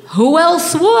me, who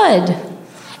else would?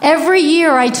 Every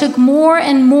year I took more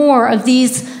and more of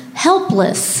these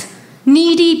helpless,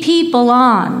 needy people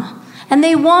on. And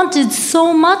they wanted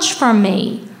so much from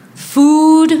me.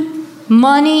 Food,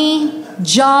 money,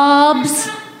 jobs,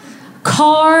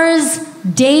 cars,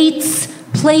 dates,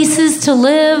 places to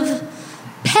live,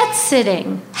 pet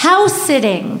sitting, house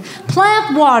sitting,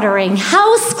 plant watering,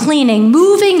 house cleaning,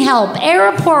 moving help,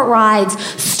 airport rides,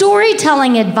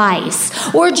 storytelling advice,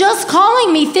 or just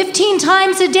calling me 15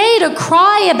 times a day to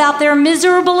cry about their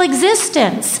miserable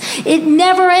existence. It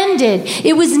never ended.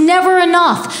 It was never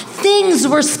enough. Things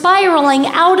were spiraling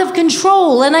out of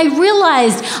control, and I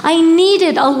realized I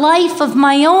needed a life of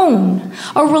my own,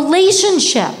 a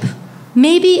relationship,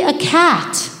 maybe a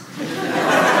cat.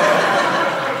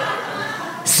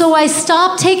 So I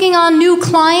stopped taking on new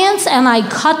clients and I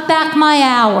cut back my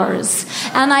hours.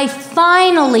 And I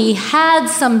finally had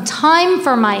some time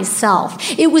for myself.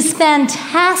 It was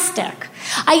fantastic.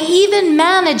 I even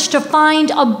managed to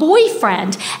find a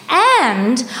boyfriend,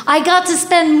 and I got to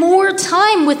spend more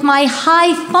time with my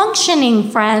high-functioning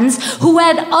friends who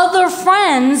had other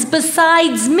friends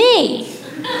besides me.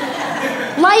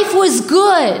 Life was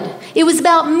good. It was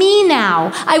about me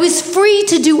now. I was free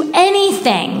to do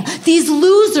anything. These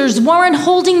losers weren't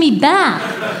holding me back.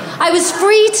 I was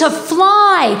free to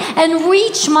fly and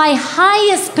reach my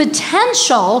highest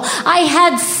potential. I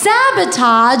had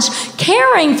sabotage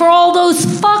caring for all those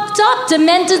fucked up,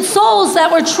 demented souls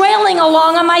that were trailing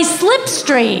along on my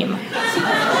slipstream.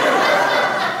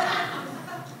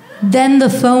 Then the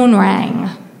phone rang.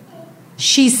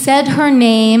 She said her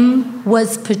name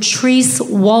was Patrice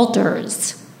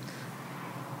Walters.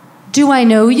 Do I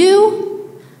know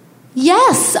you?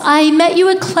 Yes, I met you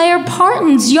at Claire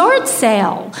Parton's yard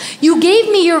sale. You gave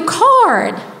me your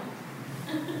card.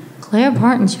 Claire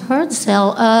Parton's yard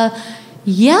sale? That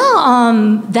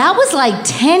was like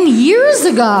 10 years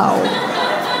ago.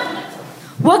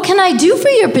 What can I do for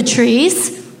you,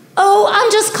 Patrice? Oh,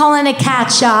 I'm just calling to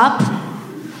catch up.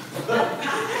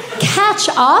 Catch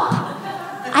up?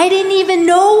 I didn't even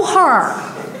know her.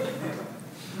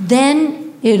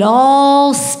 Then it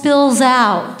all spills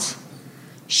out.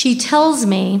 She tells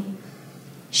me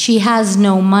she has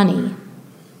no money.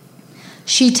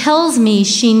 She tells me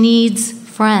she needs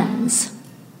friends.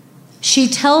 She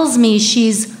tells me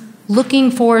she's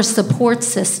looking for a support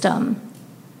system.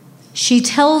 She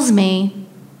tells me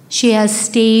she has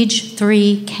stage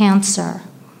 3 cancer.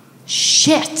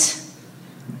 Shit.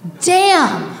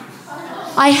 Damn.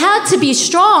 I had to be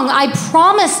strong. I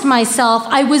promised myself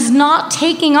I was not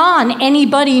taking on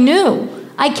anybody new.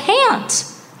 I can't.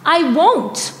 I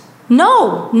won't.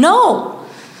 No.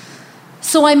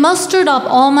 So I mustered up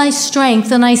all my strength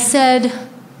and I said,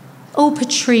 "Oh,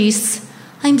 Patrice,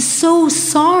 I'm so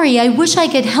sorry. I wish I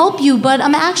could help you, but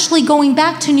I'm actually going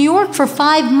back to New York for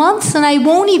 5 months and I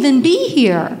won't even be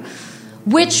here."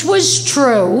 Which was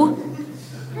true.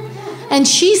 And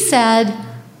she said,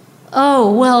 "Oh,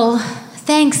 well,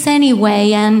 thanks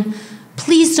anyway, and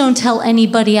please don't tell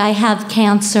anybody I have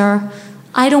cancer.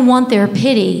 I don't want their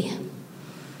pity."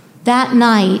 That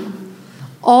night,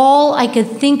 all I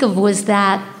could think of was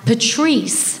that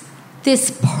Patrice,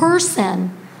 this person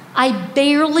I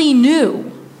barely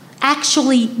knew,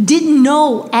 actually didn't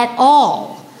know at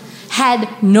all, had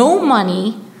no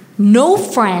money, no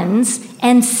friends,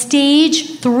 and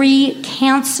stage 3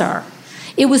 cancer.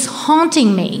 It was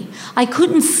haunting me. I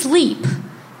couldn't sleep.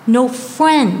 No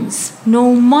friends,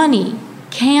 no money,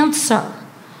 cancer.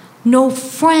 No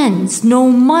friends, no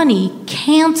money,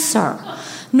 cancer.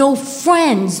 No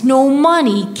friends, no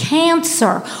money,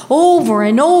 cancer. Over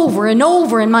and over and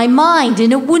over in my mind,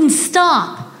 and it wouldn't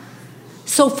stop.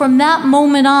 So from that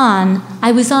moment on,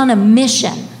 I was on a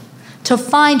mission to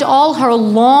find all her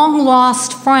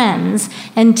long-lost friends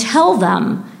and tell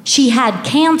them she had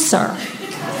cancer.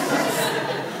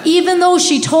 Even though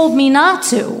she told me not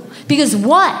to. Because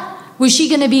what? Was she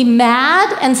going to be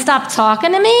mad and stop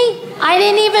talking to me? I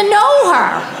didn't even know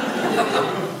her.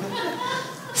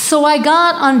 So I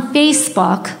got on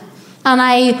Facebook and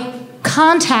I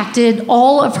contacted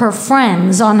all of her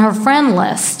friends on her friend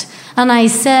list. And I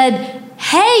said,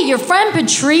 "Hey, your friend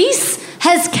Patrice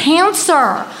has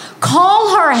cancer. Call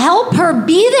her, help her,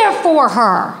 be there for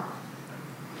her."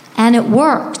 And it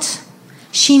worked.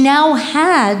 She now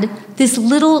had this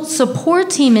little support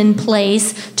team in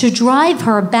place to drive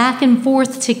her back and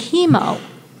forth to chemo.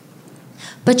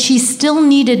 But she still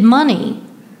needed money,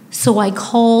 so I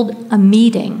called a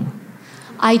meeting.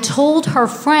 I told her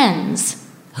friends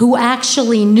who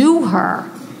actually knew her.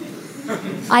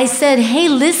 I said, "Hey,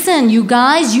 listen, you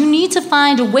guys, you need to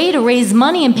find a way to raise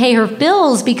money and pay her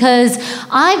bills because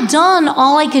I've done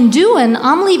all I can do and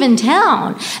I'm leaving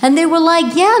town." And they were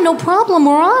like, "Yeah, no problem,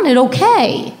 we're on it,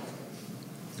 okay."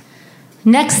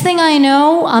 Next thing I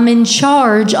know, I'm in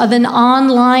charge of an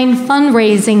online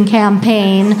fundraising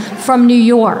campaign from New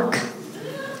York.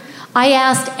 I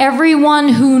asked everyone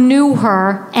who knew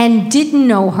her and didn't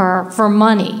know her for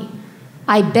money.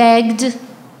 I begged,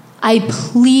 I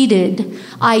pleaded,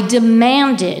 I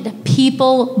demanded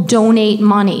people donate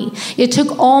money. It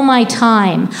took all my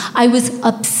time. I was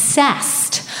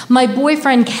obsessed. My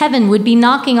boyfriend Kevin would be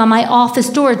knocking on my office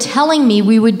door telling me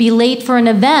we would be late for an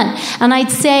event. And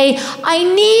I'd say, "I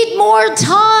need more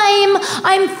time.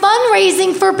 I'm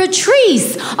fundraising for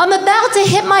Patrice. I'm about to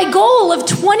hit my goal of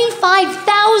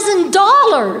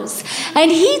 $25,000.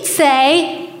 And he'd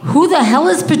say, "Who the hell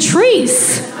is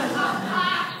Patrice?"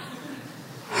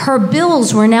 Her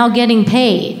bills were now getting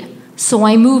paid, so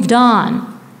I moved on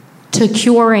to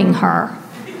curing her.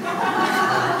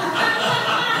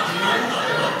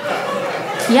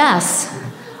 Yes,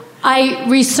 I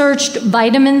researched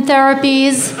vitamin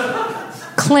therapies,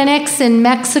 clinics in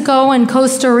Mexico and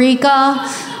Costa Rica,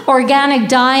 organic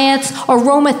diets,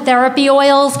 aromatherapy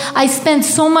oils. I spent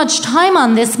so much time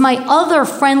on this, my other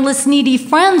friendless, needy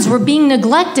friends were being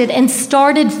neglected and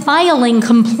started filing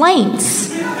complaints.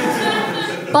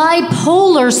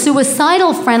 Bipolar,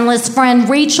 suicidal, friendless friend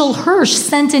Rachel Hirsch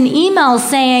sent an email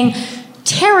saying,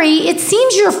 Terry, it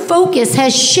seems your focus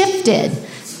has shifted,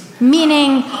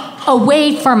 meaning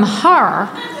away from her,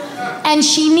 and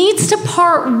she needs to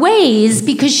part ways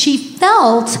because she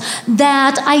felt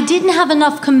that I didn't have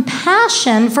enough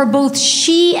compassion for both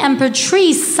she and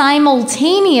Patrice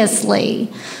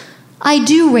simultaneously. I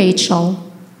do,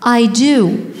 Rachel. I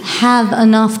do have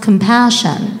enough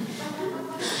compassion.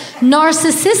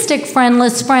 Narcissistic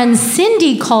friendless friend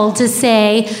Cindy called to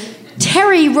say,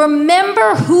 Terry,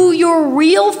 remember who your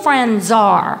real friends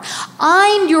are.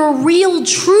 I'm your real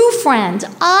true friend.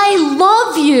 I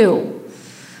love you.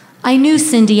 I knew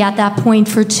Cindy at that point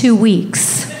for 2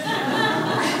 weeks.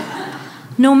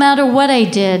 No matter what I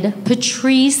did,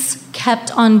 Patrice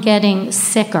kept on getting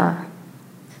sicker.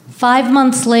 5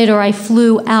 months later, I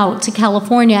flew out to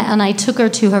California and I took her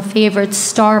to her favorite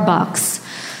Starbucks.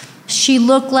 She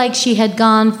looked like she had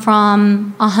gone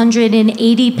from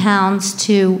 180 pounds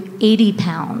to 80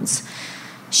 pounds.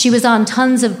 She was on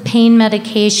tons of pain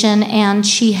medication, and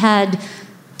she had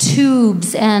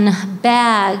tubes and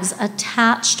bags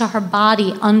attached to her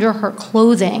body under her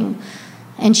clothing,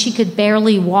 and she could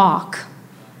barely walk.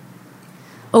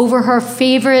 Over her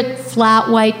favorite flat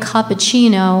white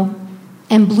cappuccino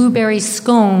and blueberry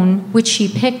scone, which she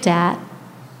picked at,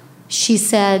 she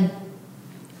said,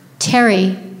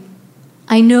 Terry,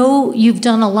 I know you've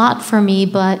done a lot for me,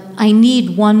 but I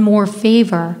need one more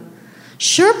favor.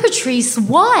 Sure, Patrice,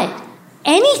 what?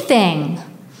 Anything.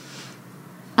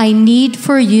 I need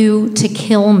for you to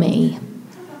kill me.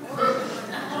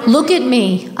 Look at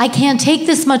me. I can't take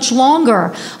this much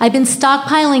longer. I've been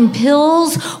stockpiling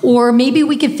pills, or maybe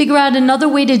we could figure out another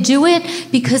way to do it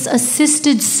because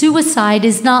assisted suicide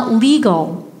is not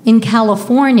legal in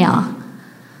California.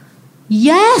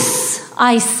 Yes,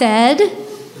 I said.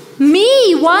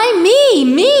 Me? Why me?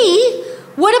 Me?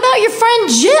 What about your friend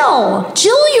Jill?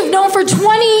 Jill you've known for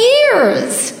 20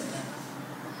 years.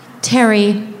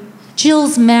 Terry,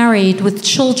 Jill's married with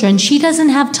children. She doesn't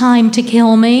have time to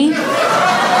kill me.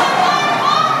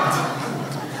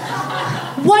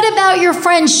 What about your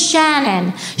friend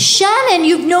Shannon? Shannon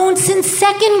you've known since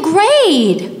 2nd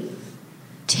grade.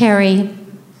 Terry,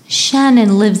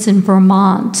 Shannon lives in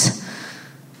Vermont.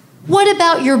 What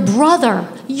about your brother?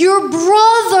 Your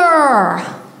brother!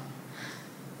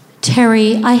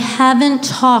 Terry, I haven't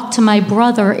talked to my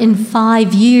brother in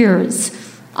 5 years.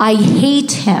 I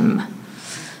hate him.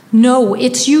 No,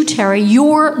 it's you, Terry.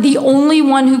 You're the only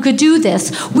one who could do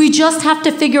this. We just have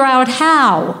to figure out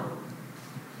how.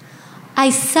 I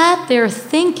sat there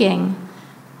thinking,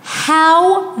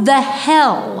 how the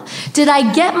hell did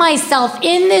I get myself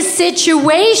in this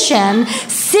situation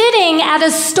sitting at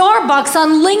a Starbucks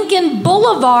on Lincoln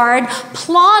Boulevard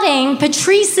plotting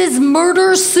Patrice's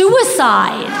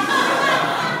murder-suicide?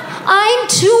 I'm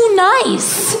too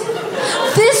nice.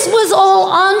 This was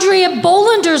all Andrea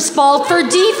Bolander's fault for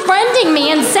defriending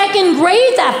me in 2nd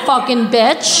grade, that fucking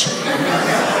bitch.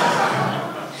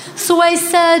 So I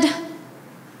said,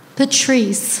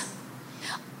 Patrice,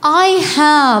 I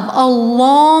have a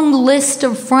long list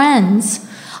of friends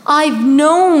I've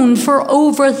known for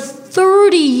over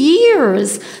 30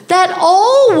 years that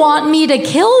all want me to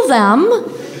kill them.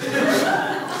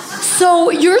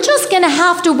 So you're just going to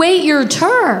have to wait your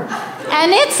turn.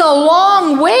 And it's a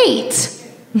long wait.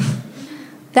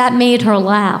 That made her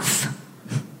laugh.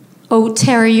 Oh,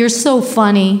 Terry, you're so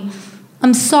funny.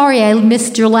 I'm sorry I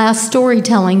missed your last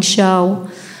storytelling show.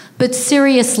 But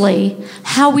seriously,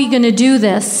 how are we going to do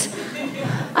this?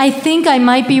 I think I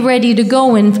might be ready to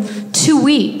go in 2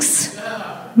 weeks,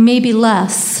 maybe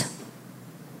less.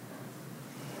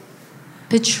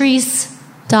 Patrice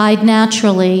died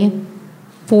naturally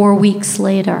 4 weeks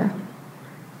later.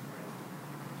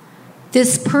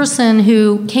 This person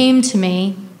who came to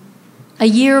me a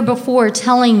year before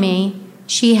telling me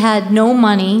she had no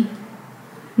money,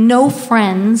 no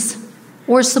friends,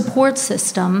 or support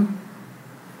system,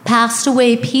 passed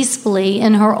away peacefully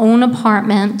in her own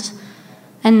apartment,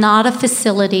 and not a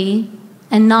facility,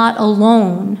 and not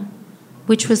alone,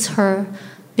 which was her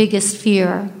biggest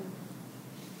fear.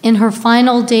 In her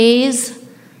final days,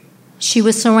 she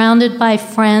was surrounded by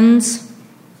friends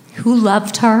who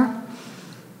loved her,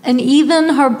 and even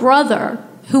her brother,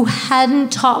 who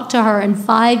hadn't talked to her in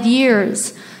 5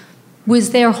 years, was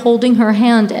there holding her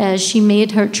hand as she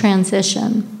made her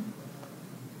transition.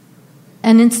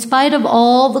 And in spite of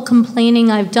all the complaining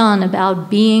I've done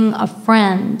about being a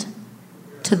friend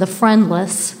to the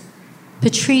friendless,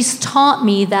 Patrice taught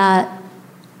me that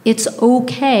it's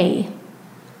okay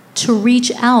to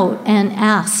reach out and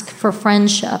ask for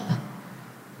friendship.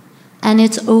 And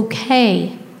it's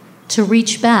okay to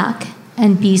reach back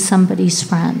and be somebody's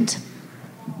friend.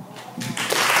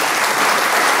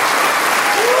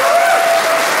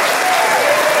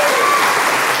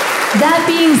 That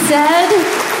being said,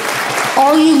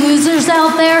 all you losers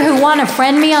out there who want to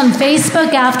friend me on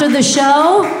Facebook after the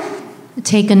show,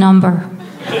 take a number.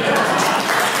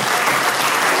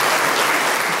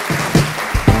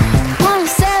 Wanna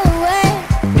sail away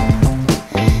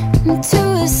to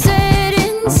a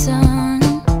setting sun.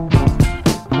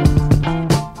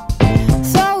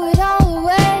 Throw it all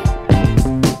away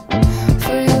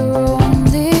for your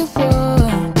only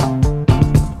one.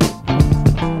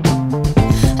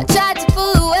 I tried to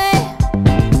pull away.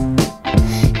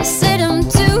 You said I'm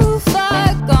too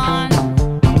far gone.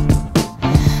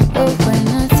 But when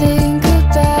I think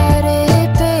about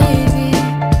it, baby,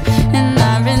 and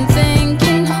I've been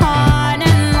thinking hard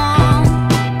and long.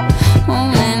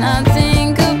 When I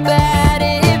think about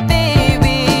it,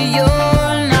 baby,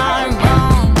 you're not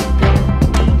wrong.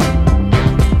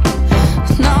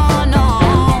 No, no,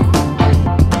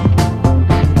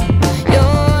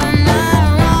 you're not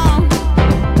wrong.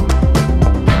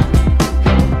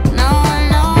 No,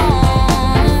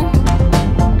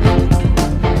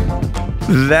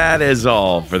 no. That is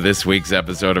all for this week's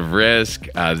episode of Risk.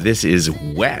 This is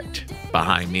Wet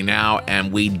behind me now,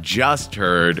 and we just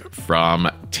heard from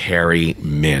Terry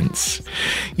Mintz.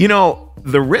 You know,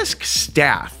 the Risk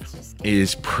staff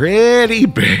is pretty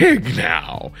big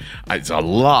now. It's a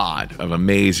lot of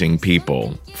amazing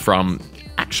people from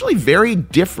actually very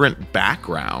different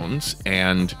backgrounds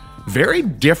and very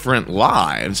different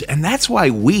lives, and that's why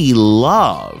we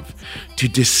love to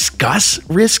discuss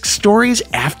Risk stories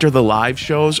after the live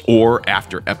shows or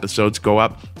after episodes go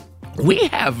up. We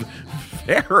have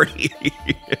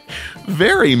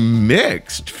very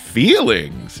mixed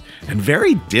feelings and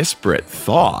very disparate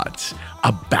thoughts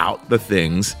about the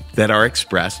things that are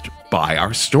expressed by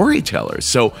our storytellers.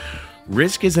 So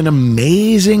Risk is an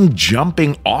amazing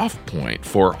jumping off point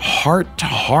for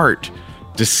heart-to-heart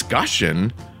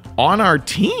discussion on our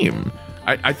team.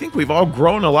 I think we've all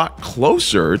grown a lot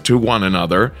closer to one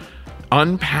another,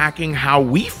 unpacking how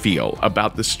we feel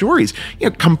about the stories,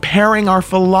 comparing our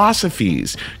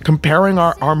philosophies, comparing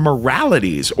our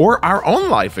moralities or our own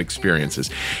life experiences.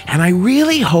 And I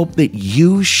really hope that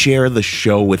you share the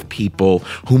show with people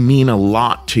who mean a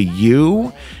lot to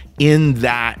you in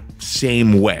that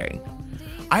same way.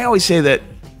 I always say that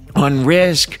on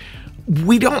Risk,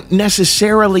 we don't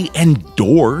necessarily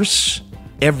endorse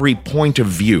every point of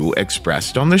view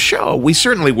expressed on the show. We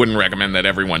certainly wouldn't recommend that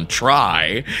everyone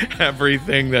try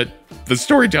everything that the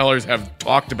storytellers have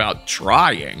talked about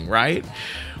trying, right?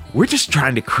 We're just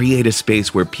trying to create a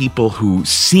space where people who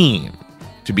seem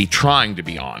to be trying to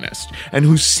be honest and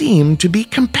who seem to be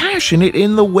compassionate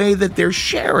in the way that they're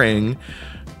sharing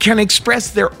can express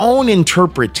their own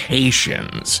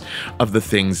interpretations of the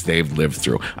things they've lived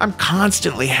through. I'm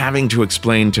constantly having to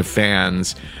explain to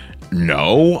fans,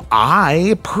 no,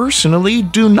 I personally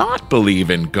do not believe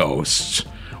in ghosts.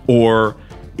 Or,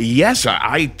 yes,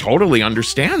 I totally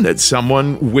understand that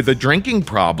someone with a drinking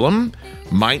problem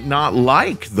might not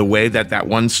like the way that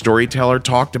one storyteller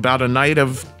talked about a night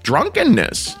of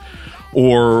drunkenness.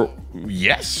 Or,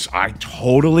 yes, I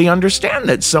totally understand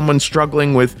that someone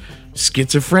struggling with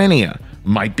schizophrenia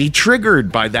might be triggered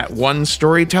by that one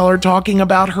storyteller talking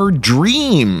about her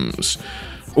dreams.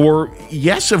 Or,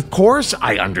 yes, of course,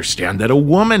 I understand that a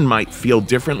woman might feel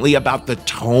differently about the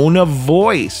tone of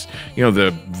voice,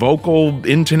 the vocal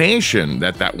intonation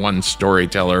that one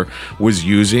storyteller was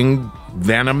using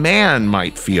than a man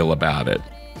might feel about it.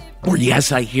 Or,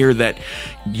 yes, I hear that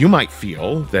you might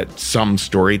feel that some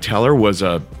storyteller was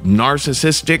a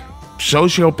narcissistic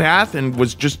sociopath and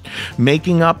was just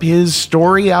making up his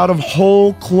story out of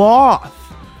whole cloth.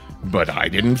 But I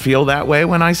didn't feel that way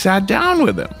when I sat down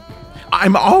with him.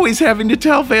 I'm always having to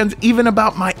tell fans even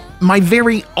about my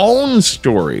very own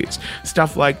stories.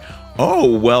 Stuff like,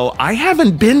 oh, well, I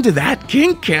haven't been to that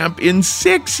kink camp in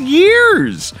 6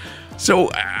 years. So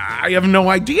I have no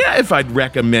idea if I'd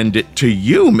recommend it to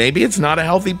you. Maybe it's not a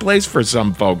healthy place for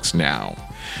some folks now.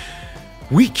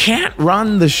 We can't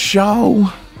run the show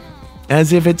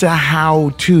as if it's a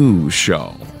how-to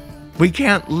show. We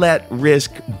can't let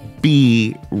Risk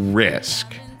be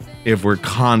Risk if we're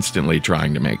constantly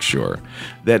trying to make sure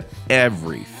that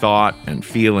every thought and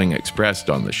feeling expressed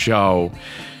on the show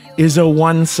is a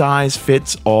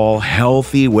one-size-fits-all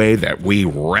healthy way that we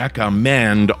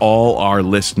recommend all our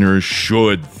listeners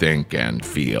should think and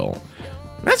feel.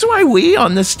 That's why we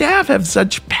on the staff have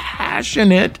such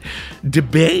passionate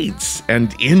debates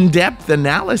and in-depth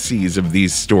analyses of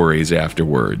these stories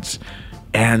afterwards.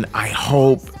 And I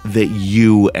hope that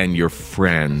you and your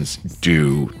friends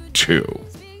do too.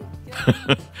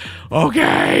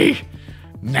 Okay.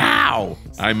 Now,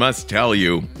 I must tell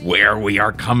you where we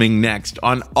are coming next.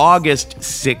 On August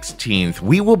 16th,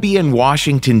 we will be in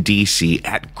Washington, D.C.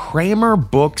 at Kramer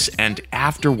Books and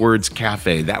Afterwards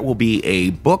Cafe. That will be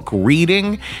a book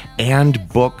reading and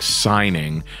book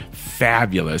signing.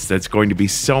 Fabulous. That's going to be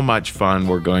so much fun.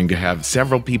 We're going to have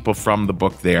several people from the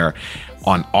book there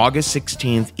on August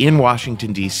 16th in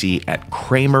Washington, D.C. at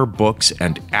Kramer Books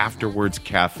and Afterwards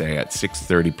Cafe at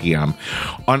 6:30 p.m.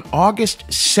 On August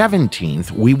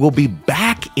 17th, we will be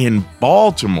back in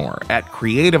Baltimore at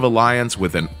Creative Alliance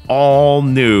with an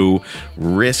all-new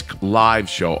Risk Live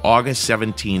show. August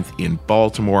 17th in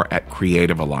Baltimore at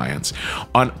Creative Alliance.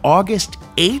 On August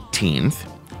 18th,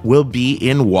 we'll be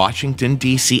in Washington,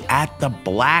 D.C. at the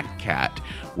Black Cat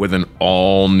with an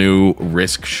all-new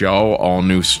Risk show, all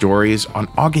new stories. On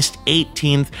August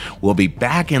 18th, we'll be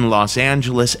back in Los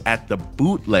Angeles at the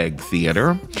Bootleg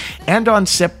Theater. And on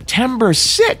September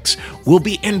 6th, we'll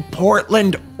be in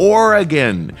Portland,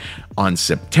 Oregon. On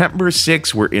September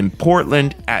 6th, we're in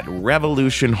Portland at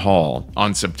Revolution Hall.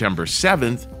 On September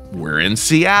 7th, we're in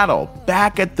Seattle,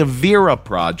 back at the Vera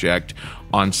Project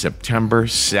on September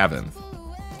 7th.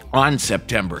 On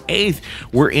September 8th,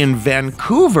 we're in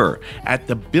Vancouver at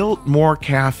the Biltmore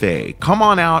Cafe. Come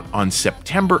on out on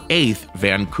September 8th,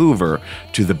 Vancouver,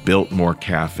 to the Biltmore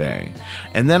Cafe.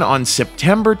 And then on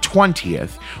September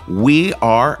 20th, we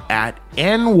are at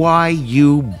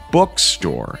NYU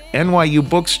Bookstore. NYU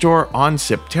Bookstore on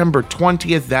September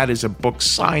 20th. That is a book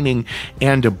signing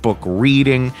and a book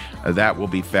reading. That will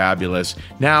be fabulous.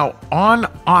 Now,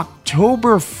 on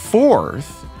October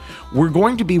 4th, we're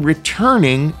going to be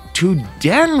returning to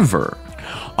Denver.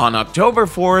 On October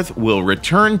 4th, we'll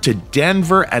return to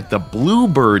Denver at the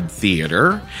Bluebird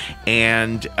Theater,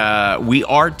 and we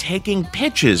are taking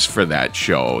pitches for that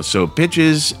show. So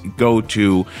pitches go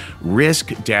to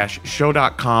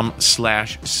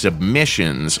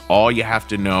risk-show.com/submissions. All you have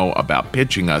to know about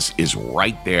pitching us is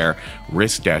right there,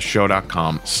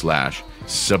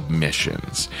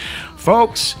 risk-show.com/submissions.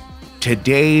 Folks,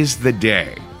 today's the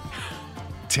day.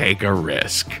 Take a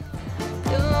risk.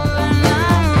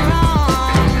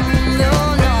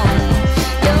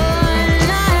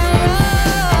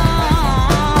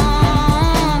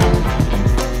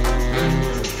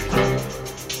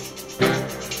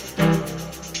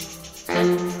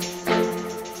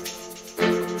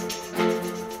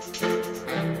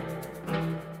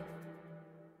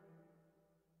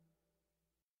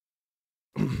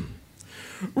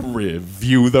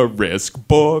 Review the Risk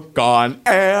book on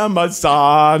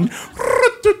Amazon.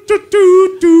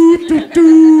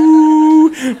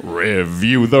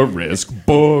 Review the Risk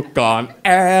book on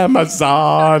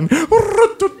Amazon.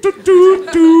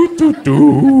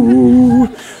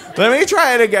 Let me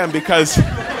try it again because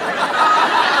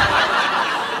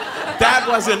that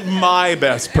wasn't my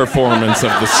best performance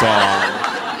of the song.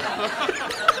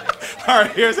 All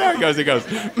right, here's how it goes. It goes.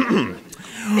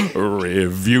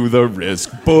 Review the Risk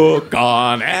book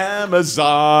on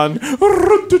Amazon.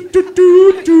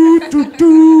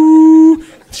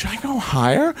 Should I go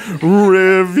higher?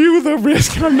 Review the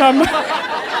Risk. I'm not.